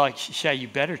not going to be like, yeah, you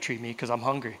better treat me because I'm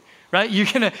hungry. Right?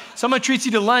 Someone treats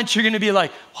you to lunch, you're going to be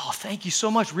like, oh, thank you so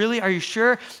much. Really? Are you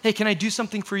sure? Hey, can I do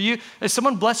something for you? If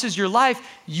someone blesses your life,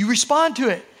 you respond to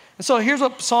it. And so here's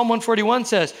what Psalm 141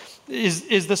 says,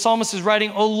 is the psalmist is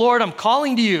writing, oh Lord, I'm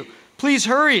calling to you. Please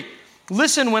hurry.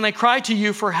 Listen when I cry to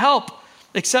you for help.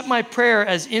 Accept my prayer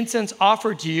as incense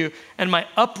offered to you and my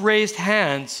upraised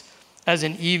hands as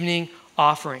an evening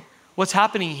offering. What's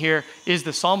happening here is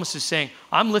the psalmist is saying,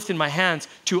 I'm lifting my hands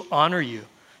to honor you,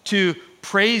 to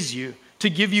praise you, to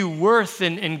give you worth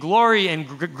and glory and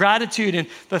gratitude and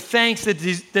the thanks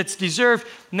that's deserved.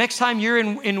 Next time you're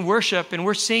in worship and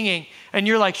we're singing and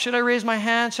you're like, should I raise my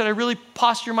hand? Should I really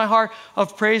posture my heart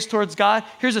of praise towards God?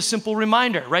 Here's a simple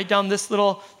reminder. Write down this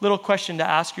little question to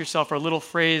ask yourself, or a little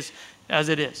phrase as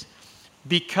it is.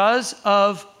 Because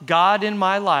of God in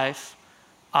my life,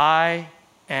 I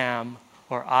am,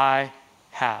 or I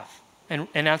have. And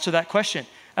answer that question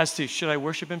as to, should I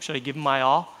worship him? Should I give him my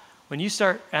all? When you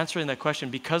start answering that question,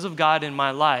 because of God in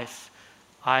my life,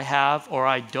 I have or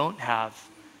I don't have,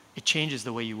 it changes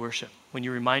the way you worship. When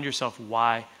you remind yourself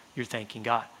why you're thanking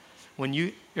God. When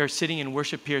you are sitting in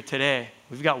worship here today,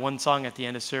 we've got one song at the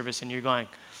end of service and you're going,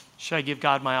 should I give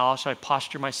God my all? Should I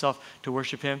posture myself to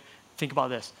worship him? Think about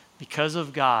this. Because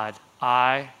of God,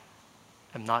 I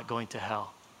am not going to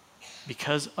hell.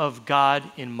 Because of God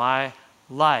in my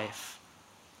life,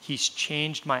 he's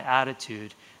changed my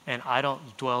attitude, and I don't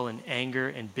dwell in anger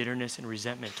and bitterness and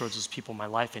resentment towards those people in my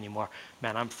life anymore.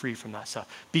 Man, I'm free from that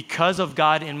stuff. Because of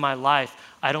God in my life,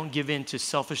 I don't give in to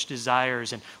selfish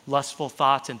desires and lustful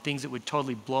thoughts and things that would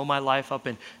totally blow my life up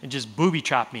and just booby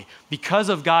trap me. Because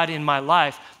of God in my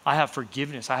life, I have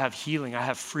forgiveness, I have healing, I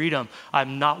have freedom.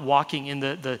 I'm not walking in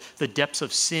the depths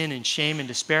of sin and shame and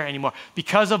despair anymore.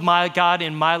 Because of my God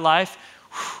in my life,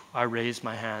 I raise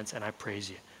my hands and I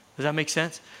praise you. Does that make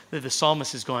sense? The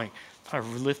psalmist is going, I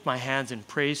lift my hands in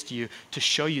praise to you to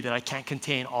show you that I can't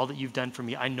contain all that you've done for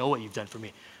me. I know what you've done for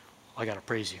me. I got to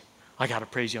praise you. I got to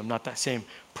praise you. I'm not that same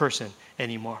person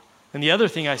anymore. And the other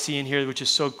thing I see in here, which is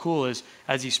so cool, is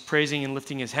as he's praising and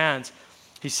lifting his hands,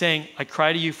 he's saying, I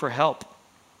cry to you for help.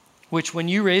 Which when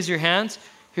you raise your hands,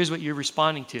 here's what you're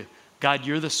responding to. God,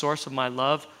 you're the source of my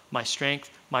love, my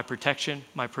strength, my protection,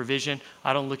 my provision.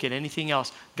 I don't look at anything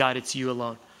else. God, it's you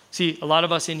alone. See, a lot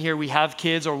of us in here, we have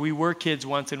kids or we were kids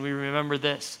once, and we remember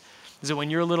this, is that when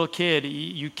you're a little kid,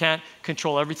 you can't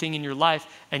control everything in your life,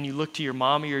 and you look to your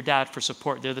mom or your dad for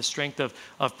support. They're the strength of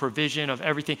provision, of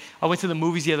everything. I went to the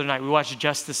movies the other night. We watched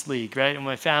Justice League, right? And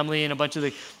my family and a bunch of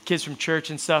the kids from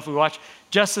church and stuff, we watched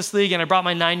Justice League, and I brought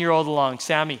my 9-year-old along,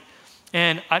 Sammy.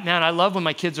 And I love when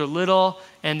my kids are little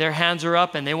and their hands are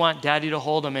up and they want daddy to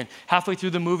hold them. And halfway through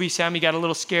the movie, Sammy got a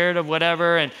little scared of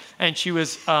whatever, and she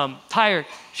was tired.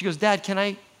 She goes, Dad, can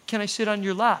I sit on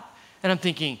your lap? And I'm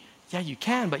thinking, yeah, you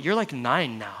can, but you're like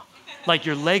 9 now. Like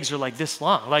your legs are like this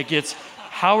long. Like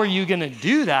how are you gonna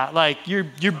do that? Like you're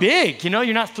big,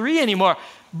 you're not 3 anymore.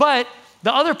 But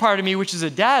the other part of me, which is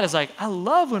a dad, is like, I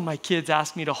love when my kids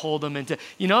ask me to hold them and to,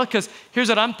 because here's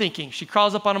what I'm thinking. She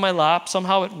crawls up onto my lap.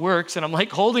 Somehow it works, and I'm like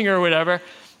holding her or whatever.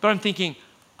 But I'm thinking,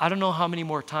 I don't know how many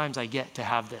more times I get to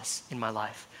have this in my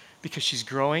life because she's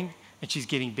growing and she's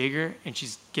getting bigger and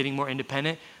she's getting more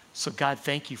independent. So God,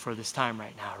 thank you for this time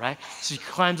right now, right? So she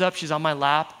climbs up, she's on my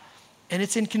lap. And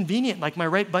it's inconvenient. Like my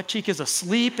right butt cheek is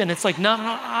asleep and it's like, no,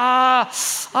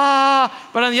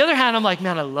 But on the other hand, I'm like,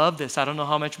 man, I love this. I don't know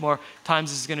how much more times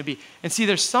this is going to be. And see,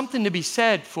 there's something to be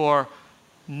said for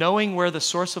knowing where the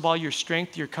source of all your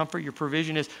strength, your comfort, your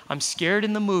provision is. I'm scared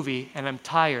in the movie and I'm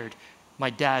tired. My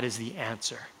dad is the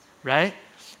answer, right?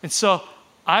 And so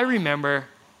I remember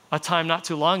a time not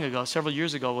too long ago, several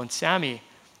years ago, when Sammy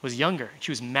was younger.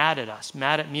 She was mad at us,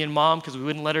 mad at me and mom because we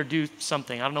wouldn't let her do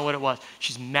something. I don't know what it was.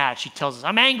 She's mad. She tells us,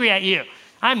 I'm angry at you.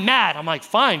 I'm mad. I'm like,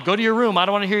 fine, go to your room. I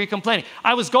don't want to hear you complaining.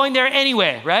 I was going there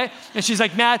anyway, right? And she's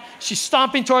like mad. She's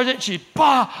stomping towards it. She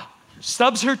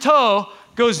stubs her toe,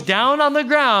 goes down on the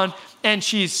ground, and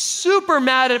she's super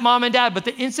mad at mom and dad. But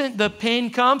the instant the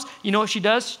pain comes, you know what she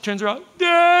does? She turns around,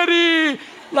 Daddy!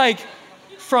 Like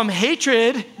from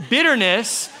hatred,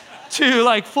 bitterness, to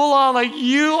like full on, like,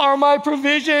 you are my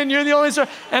provision. You're the only source.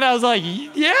 And I was like,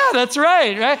 yeah, that's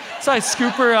right? So I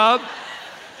scoop her up.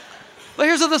 But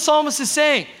here's what the psalmist is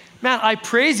saying. Man, I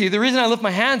praise you. The reason I lift my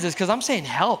hands is because I'm saying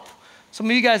help. Some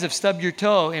of you guys have stubbed your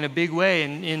toe in a big way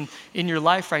in your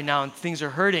life right now and things are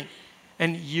hurting.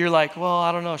 And you're like, well,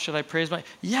 I don't know. Should I praise my?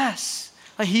 Yes.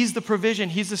 He's the provision.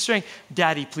 He's the strength.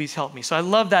 Daddy, please help me. So I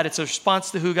love that. It's a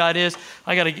response to who God is.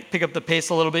 I got to pick up the pace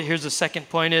a little bit. Here's the second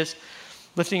point is,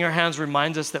 lifting our hands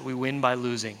reminds us that we win by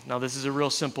losing. Now, this is a real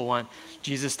simple one.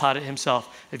 Jesus taught it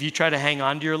himself. If you try to hang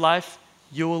on to your life,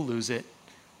 you will lose it.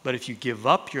 But if you give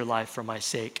up your life for my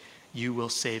sake, you will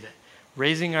save it.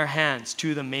 Raising our hands,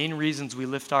 two of the main reasons we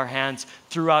lift our hands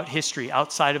throughout history,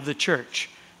 outside of the church,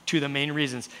 two of the main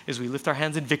reasons is we lift our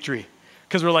hands in victory.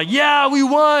 Because we're like, yeah, we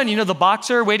won. The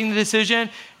boxer waiting the decision,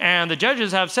 and the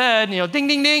judges have said, ding,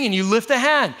 ding, ding, and you lift a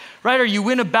hand, right? Or you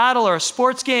win a battle or a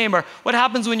sports game, or what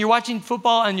happens when you're watching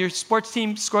football and your sports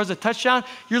team scores a touchdown?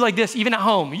 You're like this, even at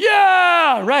home.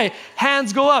 Yeah, right.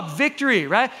 Hands go up, victory,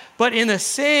 right? But in the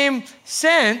same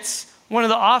sense, One of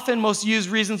the often most used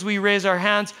reasons we raise our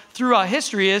hands throughout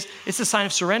history is it's a sign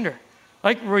of surrender.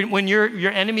 Like when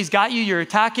your enemy's got you, you're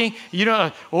attacking, you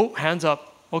don't, hands up.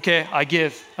 Okay, I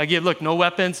give. Look, no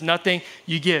weapons, nothing,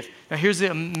 you give. Now here's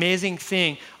the amazing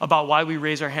thing about why we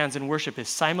raise our hands in worship is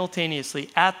simultaneously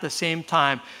at the same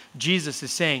time, Jesus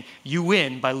is saying, you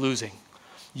win by losing.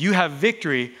 You have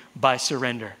victory by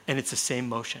surrender. And it's the same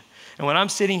motion. And when I'm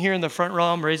sitting here in the front row,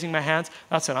 I'm raising my hands,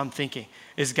 that's what I'm thinking,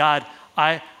 is God,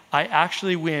 I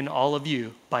actually win all of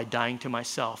you by dying to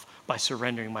myself, by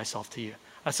surrendering myself to you.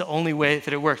 That's the only way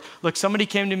that it works. Look, somebody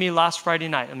came to me last Friday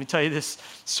night. Let me tell you this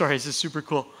story. This is super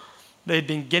cool. They'd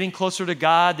been getting closer to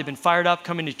God. They've been fired up,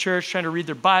 coming to church, trying to read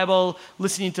their Bible,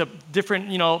 listening to different,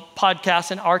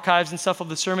 podcasts and archives and stuff of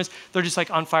the sermons. They're just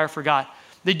like on fire for God.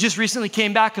 They just recently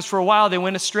came back because for a while they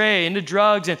went astray into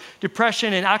drugs and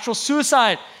depression and actual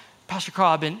suicide. Pastor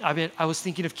Carl, I was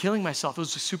thinking of killing myself. It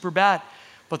was super bad.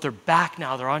 But they're back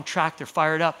now. They're on track. They're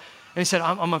fired up. And he said,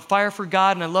 I'm on fire for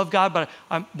God and I love God, but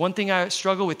one thing I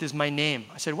struggle with is my name.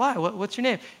 I said, why? What's your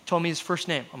name? He told me his first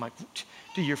name. I'm like,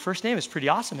 dude, your first name is pretty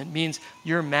awesome. It means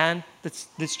you're a man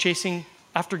that's chasing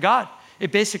after God.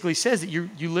 It basically says that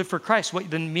you live for Christ.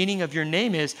 What the meaning of your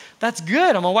name is, that's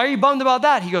good. I'm like, why are you bummed about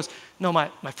that? He goes, no, my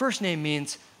first name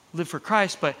means live for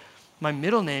Christ, but my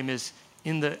middle name is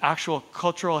in the actual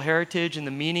cultural heritage and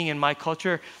the meaning in my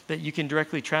culture that you can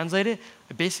directly translate it.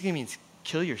 It basically means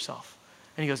kill yourself.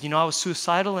 And he goes, I was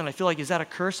suicidal and I feel like, is that a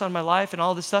curse on my life and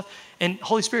all this stuff? And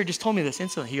Holy Spirit just told me this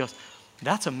instantly. He goes,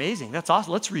 that's amazing. That's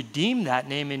awesome. Let's redeem that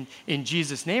name in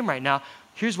Jesus' name right now.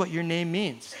 Here's what your name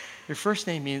means. Your first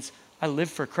name means I live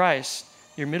for Christ.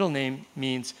 Your middle name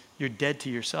means you're dead to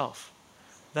yourself.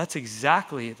 That's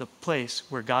exactly the place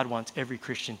where God wants every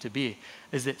Christian to be,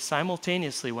 is that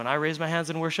simultaneously when I raise my hands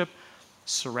in worship,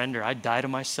 surrender. I die to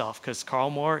myself because Carl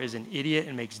Moore is an idiot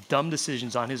and makes dumb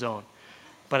decisions on his own.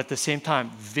 But at the same time,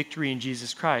 victory in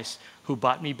Jesus Christ, who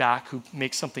bought me back, who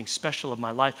makes something special of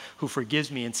my life, who forgives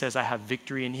me and says I have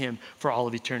victory in him for all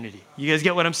of eternity. You guys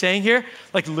get what I'm saying here?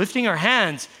 Like lifting our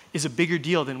hands is a bigger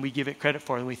deal than we give it credit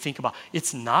for and we think about.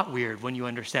 It's not weird when you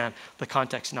understand the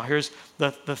context. Now here's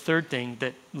the third thing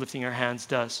that lifting our hands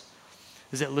does,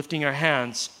 is that lifting our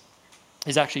hands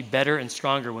is actually better and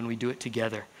stronger when we do it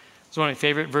together. It's one of my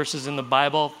favorite verses in the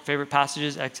Bible, favorite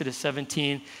passages, Exodus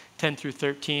 17, 10 through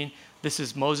 13. This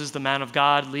is Moses, the man of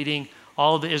God, leading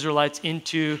all of the Israelites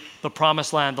into the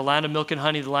promised land, the land of milk and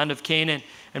honey, the land of Canaan.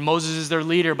 And Moses is their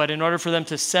leader. But in order for them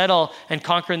to settle and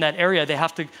conquer in that area, they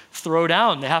have to throw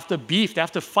down. They have to beef. They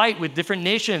have to fight with different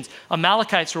nations.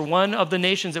 Amalekites were one of the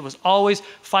nations that was always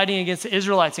fighting against the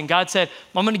Israelites. And God said,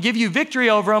 I'm going to give you victory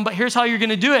over them, but here's how you're going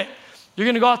to do it. You're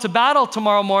going to go out to battle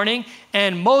tomorrow morning.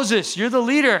 And Moses, you're the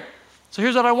leader. So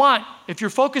here's what I want. If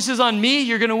your focus is on me,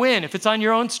 you're going to win. If it's on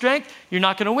your own strength, you're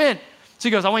not going to win. So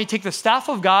he goes, I want you to take the staff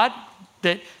of God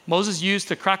that Moses used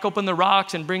to crack open the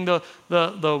rocks and bring the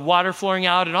water flowing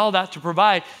out and all that to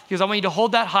provide. He goes, I want you to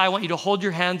hold that high. I want you to hold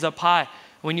your hands up high.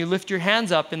 When you lift your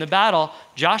hands up in the battle,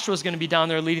 Joshua's going to be down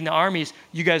there leading the armies.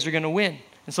 You guys are going to win.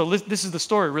 And so this is the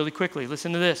story really quickly.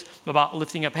 Listen to this about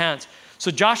lifting up hands.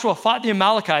 So Joshua fought the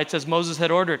Amalekites as Moses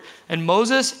had ordered. And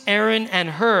Moses, Aaron, and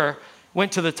Hur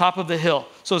went to the top of the hill.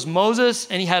 So it's Moses,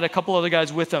 and he had a couple other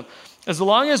guys with him. As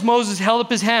long as Moses held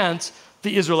up his hands,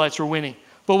 the Israelites were winning.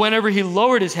 But whenever he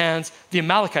lowered his hands, the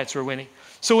Amalekites were winning.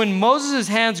 So when Moses'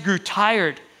 hands grew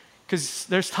tired, because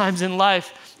there's times in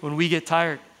life when we get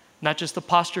tired, not just the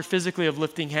posture physically of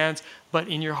lifting hands, but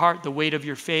in your heart, the weight of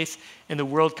your faith and the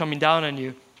world coming down on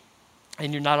you,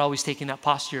 and you're not always taking that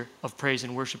posture of praise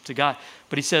and worship to God.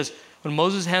 But he says, when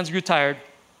Moses' hands grew tired,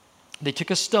 they took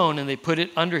a stone and they put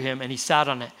it under him and he sat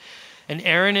on it. And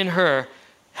Aaron and Hur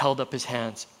held up his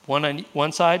hands, one on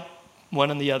one side,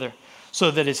 one on the other, so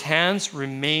that his hands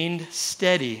remained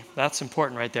steady. That's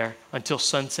important right there, until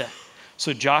sunset.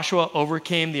 So Joshua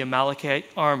overcame the Amalekite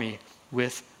army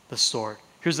with the sword.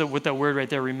 Here's what that word right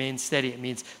there, remain steady. It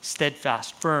means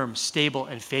steadfast, firm, stable,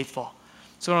 and faithful.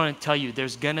 So I want to tell you,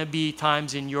 there's going to be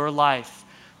times in your life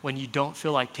when you don't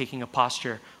feel like taking a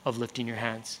posture of lifting your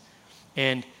hands.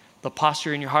 And the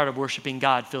posture in your heart of worshiping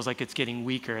God feels like it's getting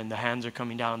weaker and the hands are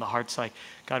coming down and the heart's like,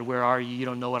 God, where are you? You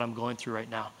don't know what I'm going through right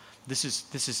now. This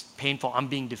is painful. I'm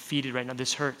being defeated right now.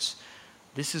 This hurts.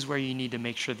 This is where you need to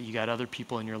make sure that you got other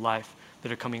people in your life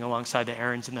that are coming alongside the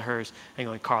Aarons and the Hurs and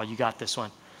going, Carl, you got this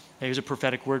one. Here's a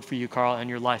prophetic word for you, Carl, and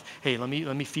your life. Hey, let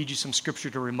me feed you some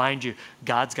scripture to remind you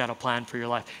God's got a plan for your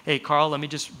life. Hey, Carl, let me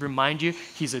just remind you,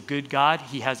 he's a good God.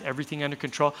 He has everything under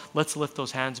control. Let's lift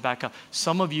those hands back up.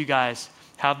 Some of you guys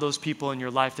have those people in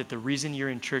your life that the reason you're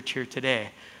in church here today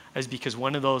is because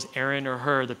one of those Aaron or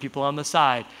Hur, the people on the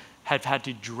side, have had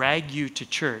to drag you to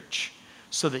church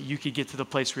so that you could get to the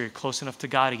place where you're close enough to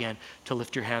God again to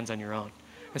lift your hands on your own.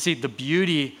 And see, the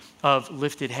beauty of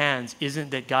lifted hands isn't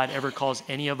that God ever calls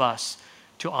any of us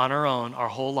to, on our own, our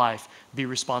whole life, be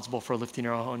responsible for lifting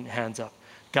our own hands up.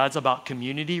 God's about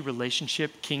community,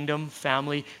 relationship, kingdom,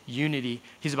 family, unity.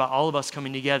 He's about all of us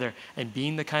coming together and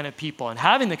being the kind of people and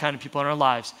having the kind of people in our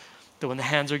lives that when the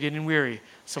hands are getting weary,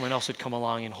 someone else would come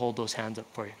along and hold those hands up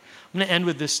for you. I'm going to end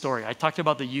with this story. I talked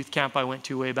about the youth camp I went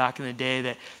to way back in the day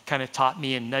that kind of taught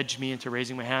me and nudged me into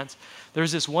raising my hands.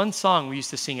 There's this one song we used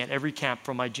to sing at every camp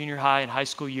from my junior high and high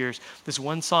school years, this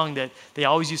one song that they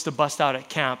always used to bust out at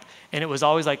camp, and it was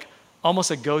always like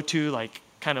almost a go-to, like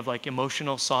kind of like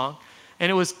emotional song. And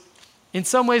it was, in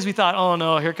some ways we thought, oh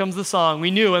no, here comes the song.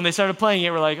 We knew when they started playing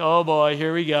it, we're like, oh boy,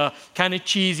 here we go. Kind of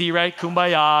cheesy, right?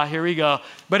 Kumbaya, here we go.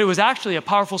 But it was actually a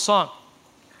powerful song.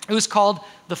 It was called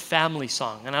the Family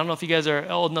Song. And I don't know if you guys are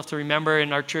old enough to remember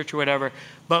in our church or whatever,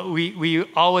 but we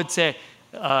all would say,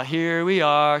 here we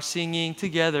are singing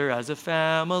together as a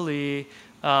family.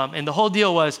 And the whole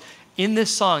deal was, in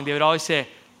this song, they would always say,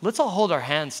 let's all hold our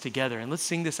hands together and let's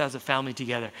sing this as a family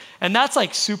together. And that's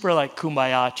like super like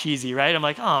kumbaya, cheesy, right? I'm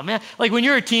like, oh man, like when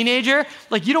you're a teenager,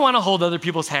 like you don't want to hold other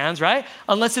people's hands, right?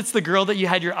 Unless it's the girl that you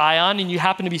had your eye on and you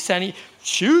happen to be sending,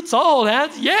 shoots, I'll hold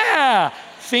hands. Yeah.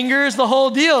 Fingers, the whole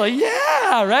deal.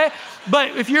 Yeah, right?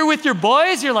 But if you're with your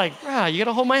boys, you're like, you got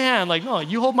to hold my hand. Like, no,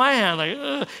 you hold my hand.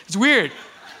 Like, it's weird.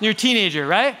 You're a teenager,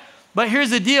 right? But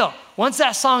here's the deal. Once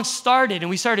that song started and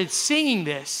we started singing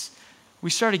this, we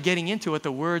started getting into what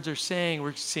the words are saying.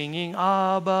 We're singing,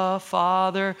 Abba,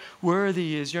 Father,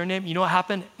 worthy is your name. You know what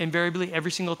happened invariably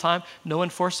every single time? No one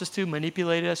forced us to,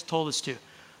 manipulated us, told us to.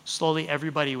 Slowly,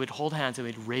 everybody would hold hands and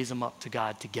we'd raise them up to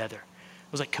God together.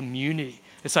 It was like community.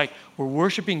 It's like we're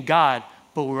worshiping God,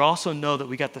 but we also know that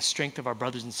we got the strength of our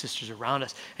brothers and sisters around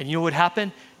us. And you know what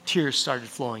happened? Tears started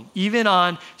flowing. Even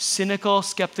on cynical,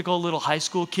 skeptical little high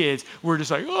school kids, we're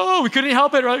just like, oh, we couldn't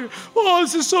help it, right? Oh,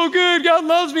 this is so good. God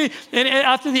loves me. And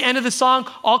after the end of the song,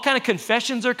 all kind of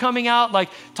confessions are coming out. Like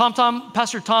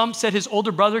Pastor Tom said his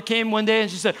older brother came one day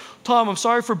and she said, Tom, I'm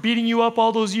sorry for beating you up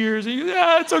all those years. And he goes,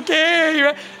 yeah, it's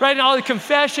okay. Right? And all the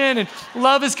confession and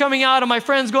love is coming out. And my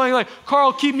friend's going like,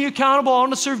 Carl, keep me accountable. I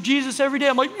want to serve Jesus every day.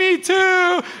 I'm like, me too.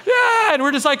 Yeah. And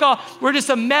we're just like, oh, we're just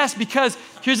a mess because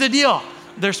here's the deal.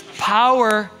 There's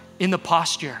power in the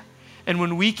posture. And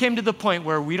when we came to the point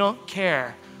where we don't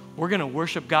care, we're going to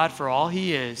worship God for all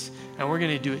he is, and we're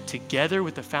going to do it together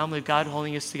with the family of God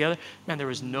holding us together. Man, there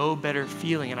was no better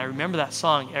feeling. And I remember that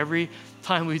song every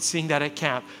time we'd sing that at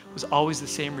camp. It was always the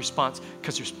same response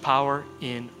because there's power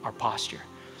in our posture.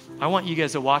 I want you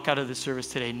guys to walk out of the service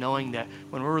today knowing that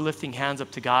when we're lifting hands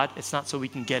up to God, it's not so we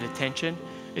can get attention,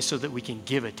 it's so that we can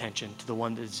give attention to the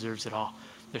one that deserves it all.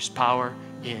 There's power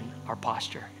in our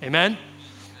posture. Amen?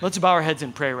 Let's bow our heads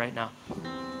and pray right now.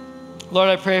 Lord,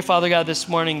 I pray, Father God, this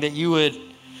morning that you would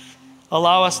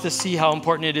allow us to see how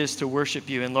important it is to worship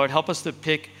you. And Lord, help us to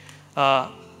pick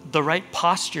the right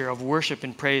posture of worship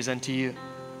and praise unto you.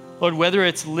 Lord, whether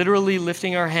it's literally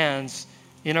lifting our hands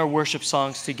in our worship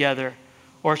songs together,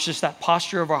 or it's just that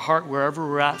posture of our heart wherever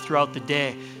we're at throughout the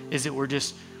day, is that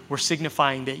we're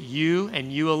signifying that you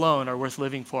and you alone are worth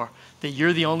living for, that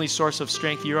you're the only source of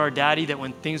strength. You're our daddy, that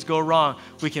when things go wrong,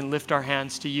 we can lift our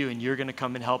hands to you and you're going to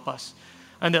come and help us.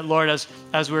 And that, Lord,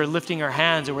 as we're lifting our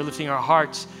hands and we're lifting our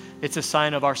hearts, it's a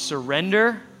sign of our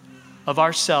surrender of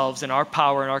ourselves and our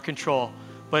power and our control,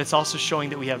 but it's also showing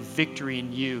that we have victory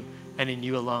in you and in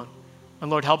you alone.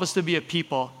 And Lord, help us to be a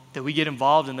people that we get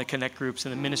involved in the connect groups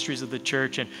and the ministries of the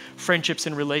church and friendships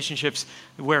and relationships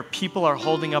where people are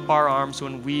holding up our arms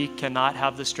when we cannot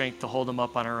have the strength to hold them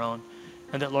up on our own.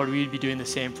 And that, Lord, we would be doing the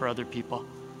same for other people.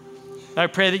 And I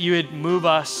pray that you would move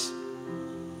us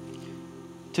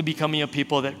to becoming a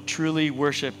people that truly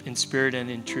worship in spirit and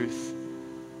in truth.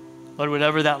 Lord,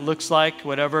 whatever that looks like,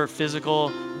 whatever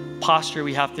physical posture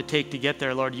we have to take to get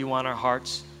there, Lord, you want our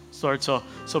hearts. Lord, so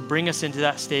bring us into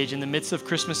that stage in the midst of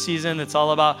Christmas season. It's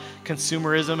all about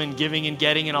consumerism and giving and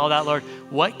getting and all that, Lord.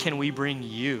 What can we bring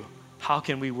you? How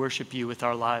can we worship you with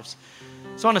our lives?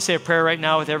 So I want to say a prayer right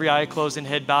now with every eye closed and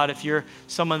head bowed. If you're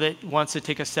someone that wants to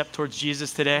take a step towards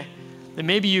Jesus today, then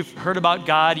maybe you've heard about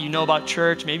God, you know about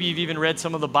church, maybe you've even read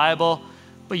some of the Bible,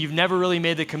 but you've never really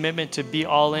made the commitment to be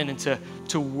all in and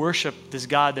to worship this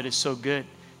God that is so good.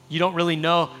 You don't really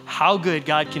know how good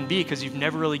God can be because you've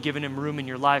never really given him room in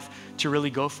your life to really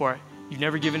go for it. You've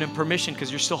never given him permission because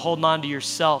you're still holding on to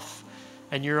yourself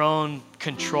and your own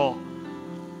control.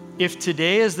 If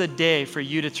today is the day for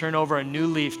you to turn over a new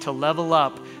leaf, to level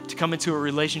up, to come into a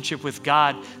relationship with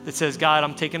God that says, God,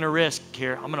 I'm taking a risk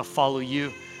here. I'm going to follow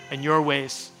you and your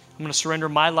ways. I'm going to surrender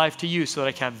my life to you so that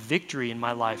I can have victory in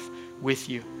my life with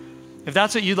you. If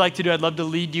that's what you'd like to do, I'd love to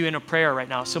lead you in a prayer right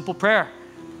now. Simple prayer.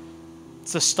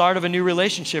 It's the start of a new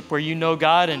relationship where you know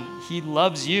God and he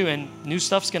loves you and new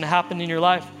stuff's going to happen in your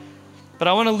life. But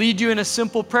I want to lead you in a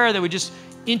simple prayer that would just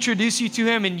introduce you to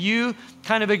him and you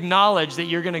kind of acknowledge that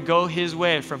you're going to go his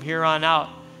way from here on out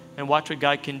and watch what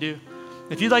God can do.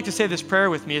 If you'd like to say this prayer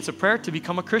with me, it's a prayer to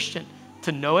become a Christian,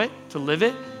 to know it, to live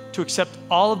it, to accept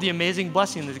all of the amazing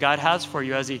blessing that God has for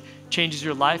you as he changes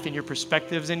your life and your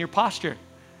perspectives and your posture.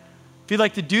 If you'd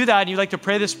like to do that and you'd like to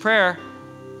pray this prayer,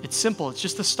 it's simple. It's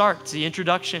just the start. It's the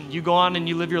introduction. You go on and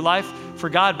you live your life for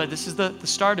God, but this is the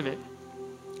start of it.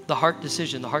 The heart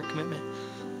decision, the heart commitment.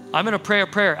 I'm going to pray a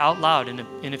prayer out loud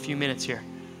in a few minutes here.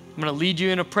 I'm going to lead you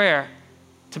in a prayer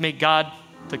to make God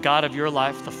the God of your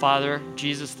life, the Father,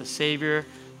 Jesus, the Savior,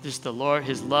 just the Lord,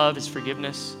 his love, his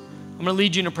forgiveness. I'm going to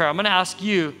lead you in a prayer. I'm going to ask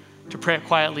you to pray it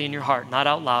quietly in your heart, not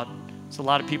out loud. There's a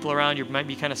lot of people around. You might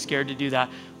be kind of scared to do that.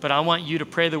 But I want you to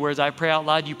pray the words I pray out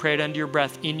loud. You pray it under your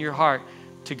breath in your heart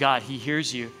to God. He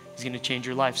hears you. He's going to change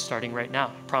your life starting right now.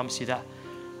 I promise you that.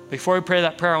 Before we pray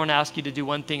that prayer, I want to ask you to do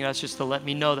one thing. That's just to let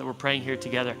me know that we're praying here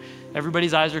together.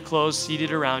 Everybody's eyes are closed,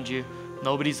 seated around you.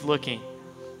 Nobody's looking.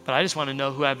 But I just want to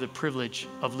know who I have the privilege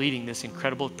of leading this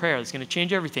incredible prayer that's going to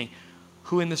change everything.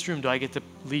 Who in this room do I get to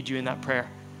lead you in that prayer?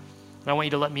 And I want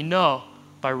you to let me know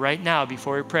by right now,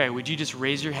 before we pray, would you just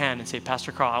raise your hand and say,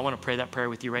 Pastor Carl, I want to pray that prayer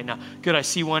with you right now. Good, I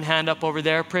see one hand up over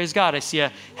there. Praise God. I see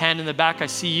a hand in the back. I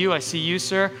see you,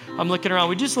 sir. I'm looking around.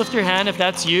 Would you just lift your hand if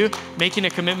that's you making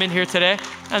a commitment here today?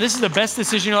 And this is the best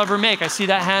decision you'll ever make. I see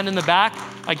that hand in the back.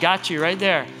 I got you right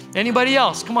there. Anybody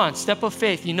else? Come on, step of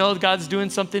faith. You know God's doing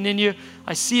something in you.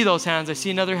 I see those hands. I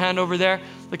see another hand over there.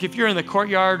 Look, if you're in the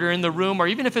courtyard or in the room, or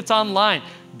even if it's online,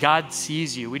 God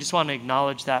sees you. We just want to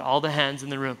acknowledge that, all the hands in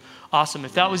the room. Awesome.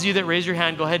 If that was you that raised your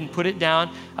hand, go ahead and put it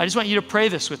down. I just want you to pray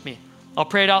this with me. I'll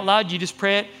pray it out loud. You just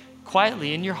pray it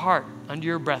quietly in your heart, under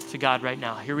your breath to God right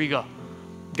now. Here we go.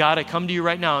 God, I come to you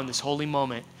right now in this holy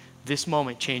moment. This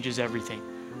moment changes everything.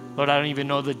 Lord, I don't even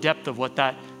know the depth of what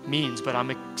that means, but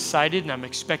I'm excited and I'm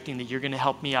expecting that you're going to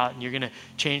help me out and you're going to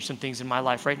change some things in my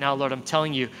life. Right now, Lord, I'm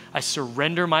telling you, I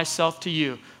surrender myself to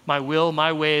you, my will,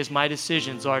 my ways, my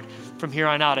decisions. Lord, from here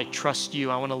on out, I trust you.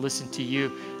 I want to listen to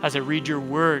you. As I read your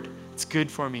word, it's good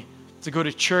for me to go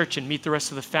to church and meet the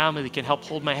rest of the family that can help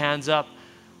hold my hands up.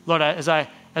 Lord, as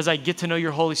I get to know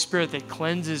your Holy Spirit that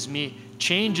cleanses me,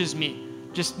 changes me,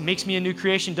 just makes me a new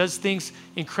creation, does things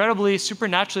incredibly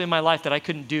supernaturally in my life that I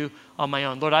couldn't do on my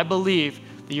own. Lord, I believe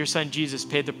that your son Jesus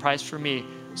paid the price for me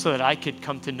so that I could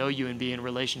come to know you and be in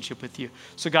relationship with you.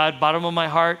 So God, bottom of my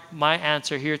heart, my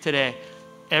answer here today,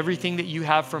 everything that you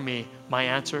have for me, my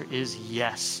answer is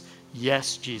yes.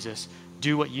 Yes, Jesus.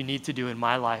 Do what you need to do in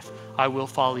my life. I will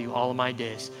follow you all of my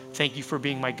days. Thank you for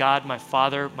being my God, my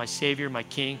Father, my Savior, my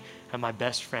King, and my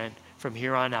best friend. From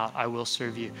here on out, I will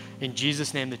serve you. In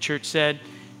Jesus' name, the church said,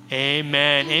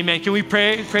 amen. Amen. Can we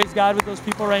praise God with those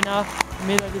people right now who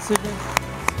made that decision?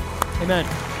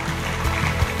 Amen.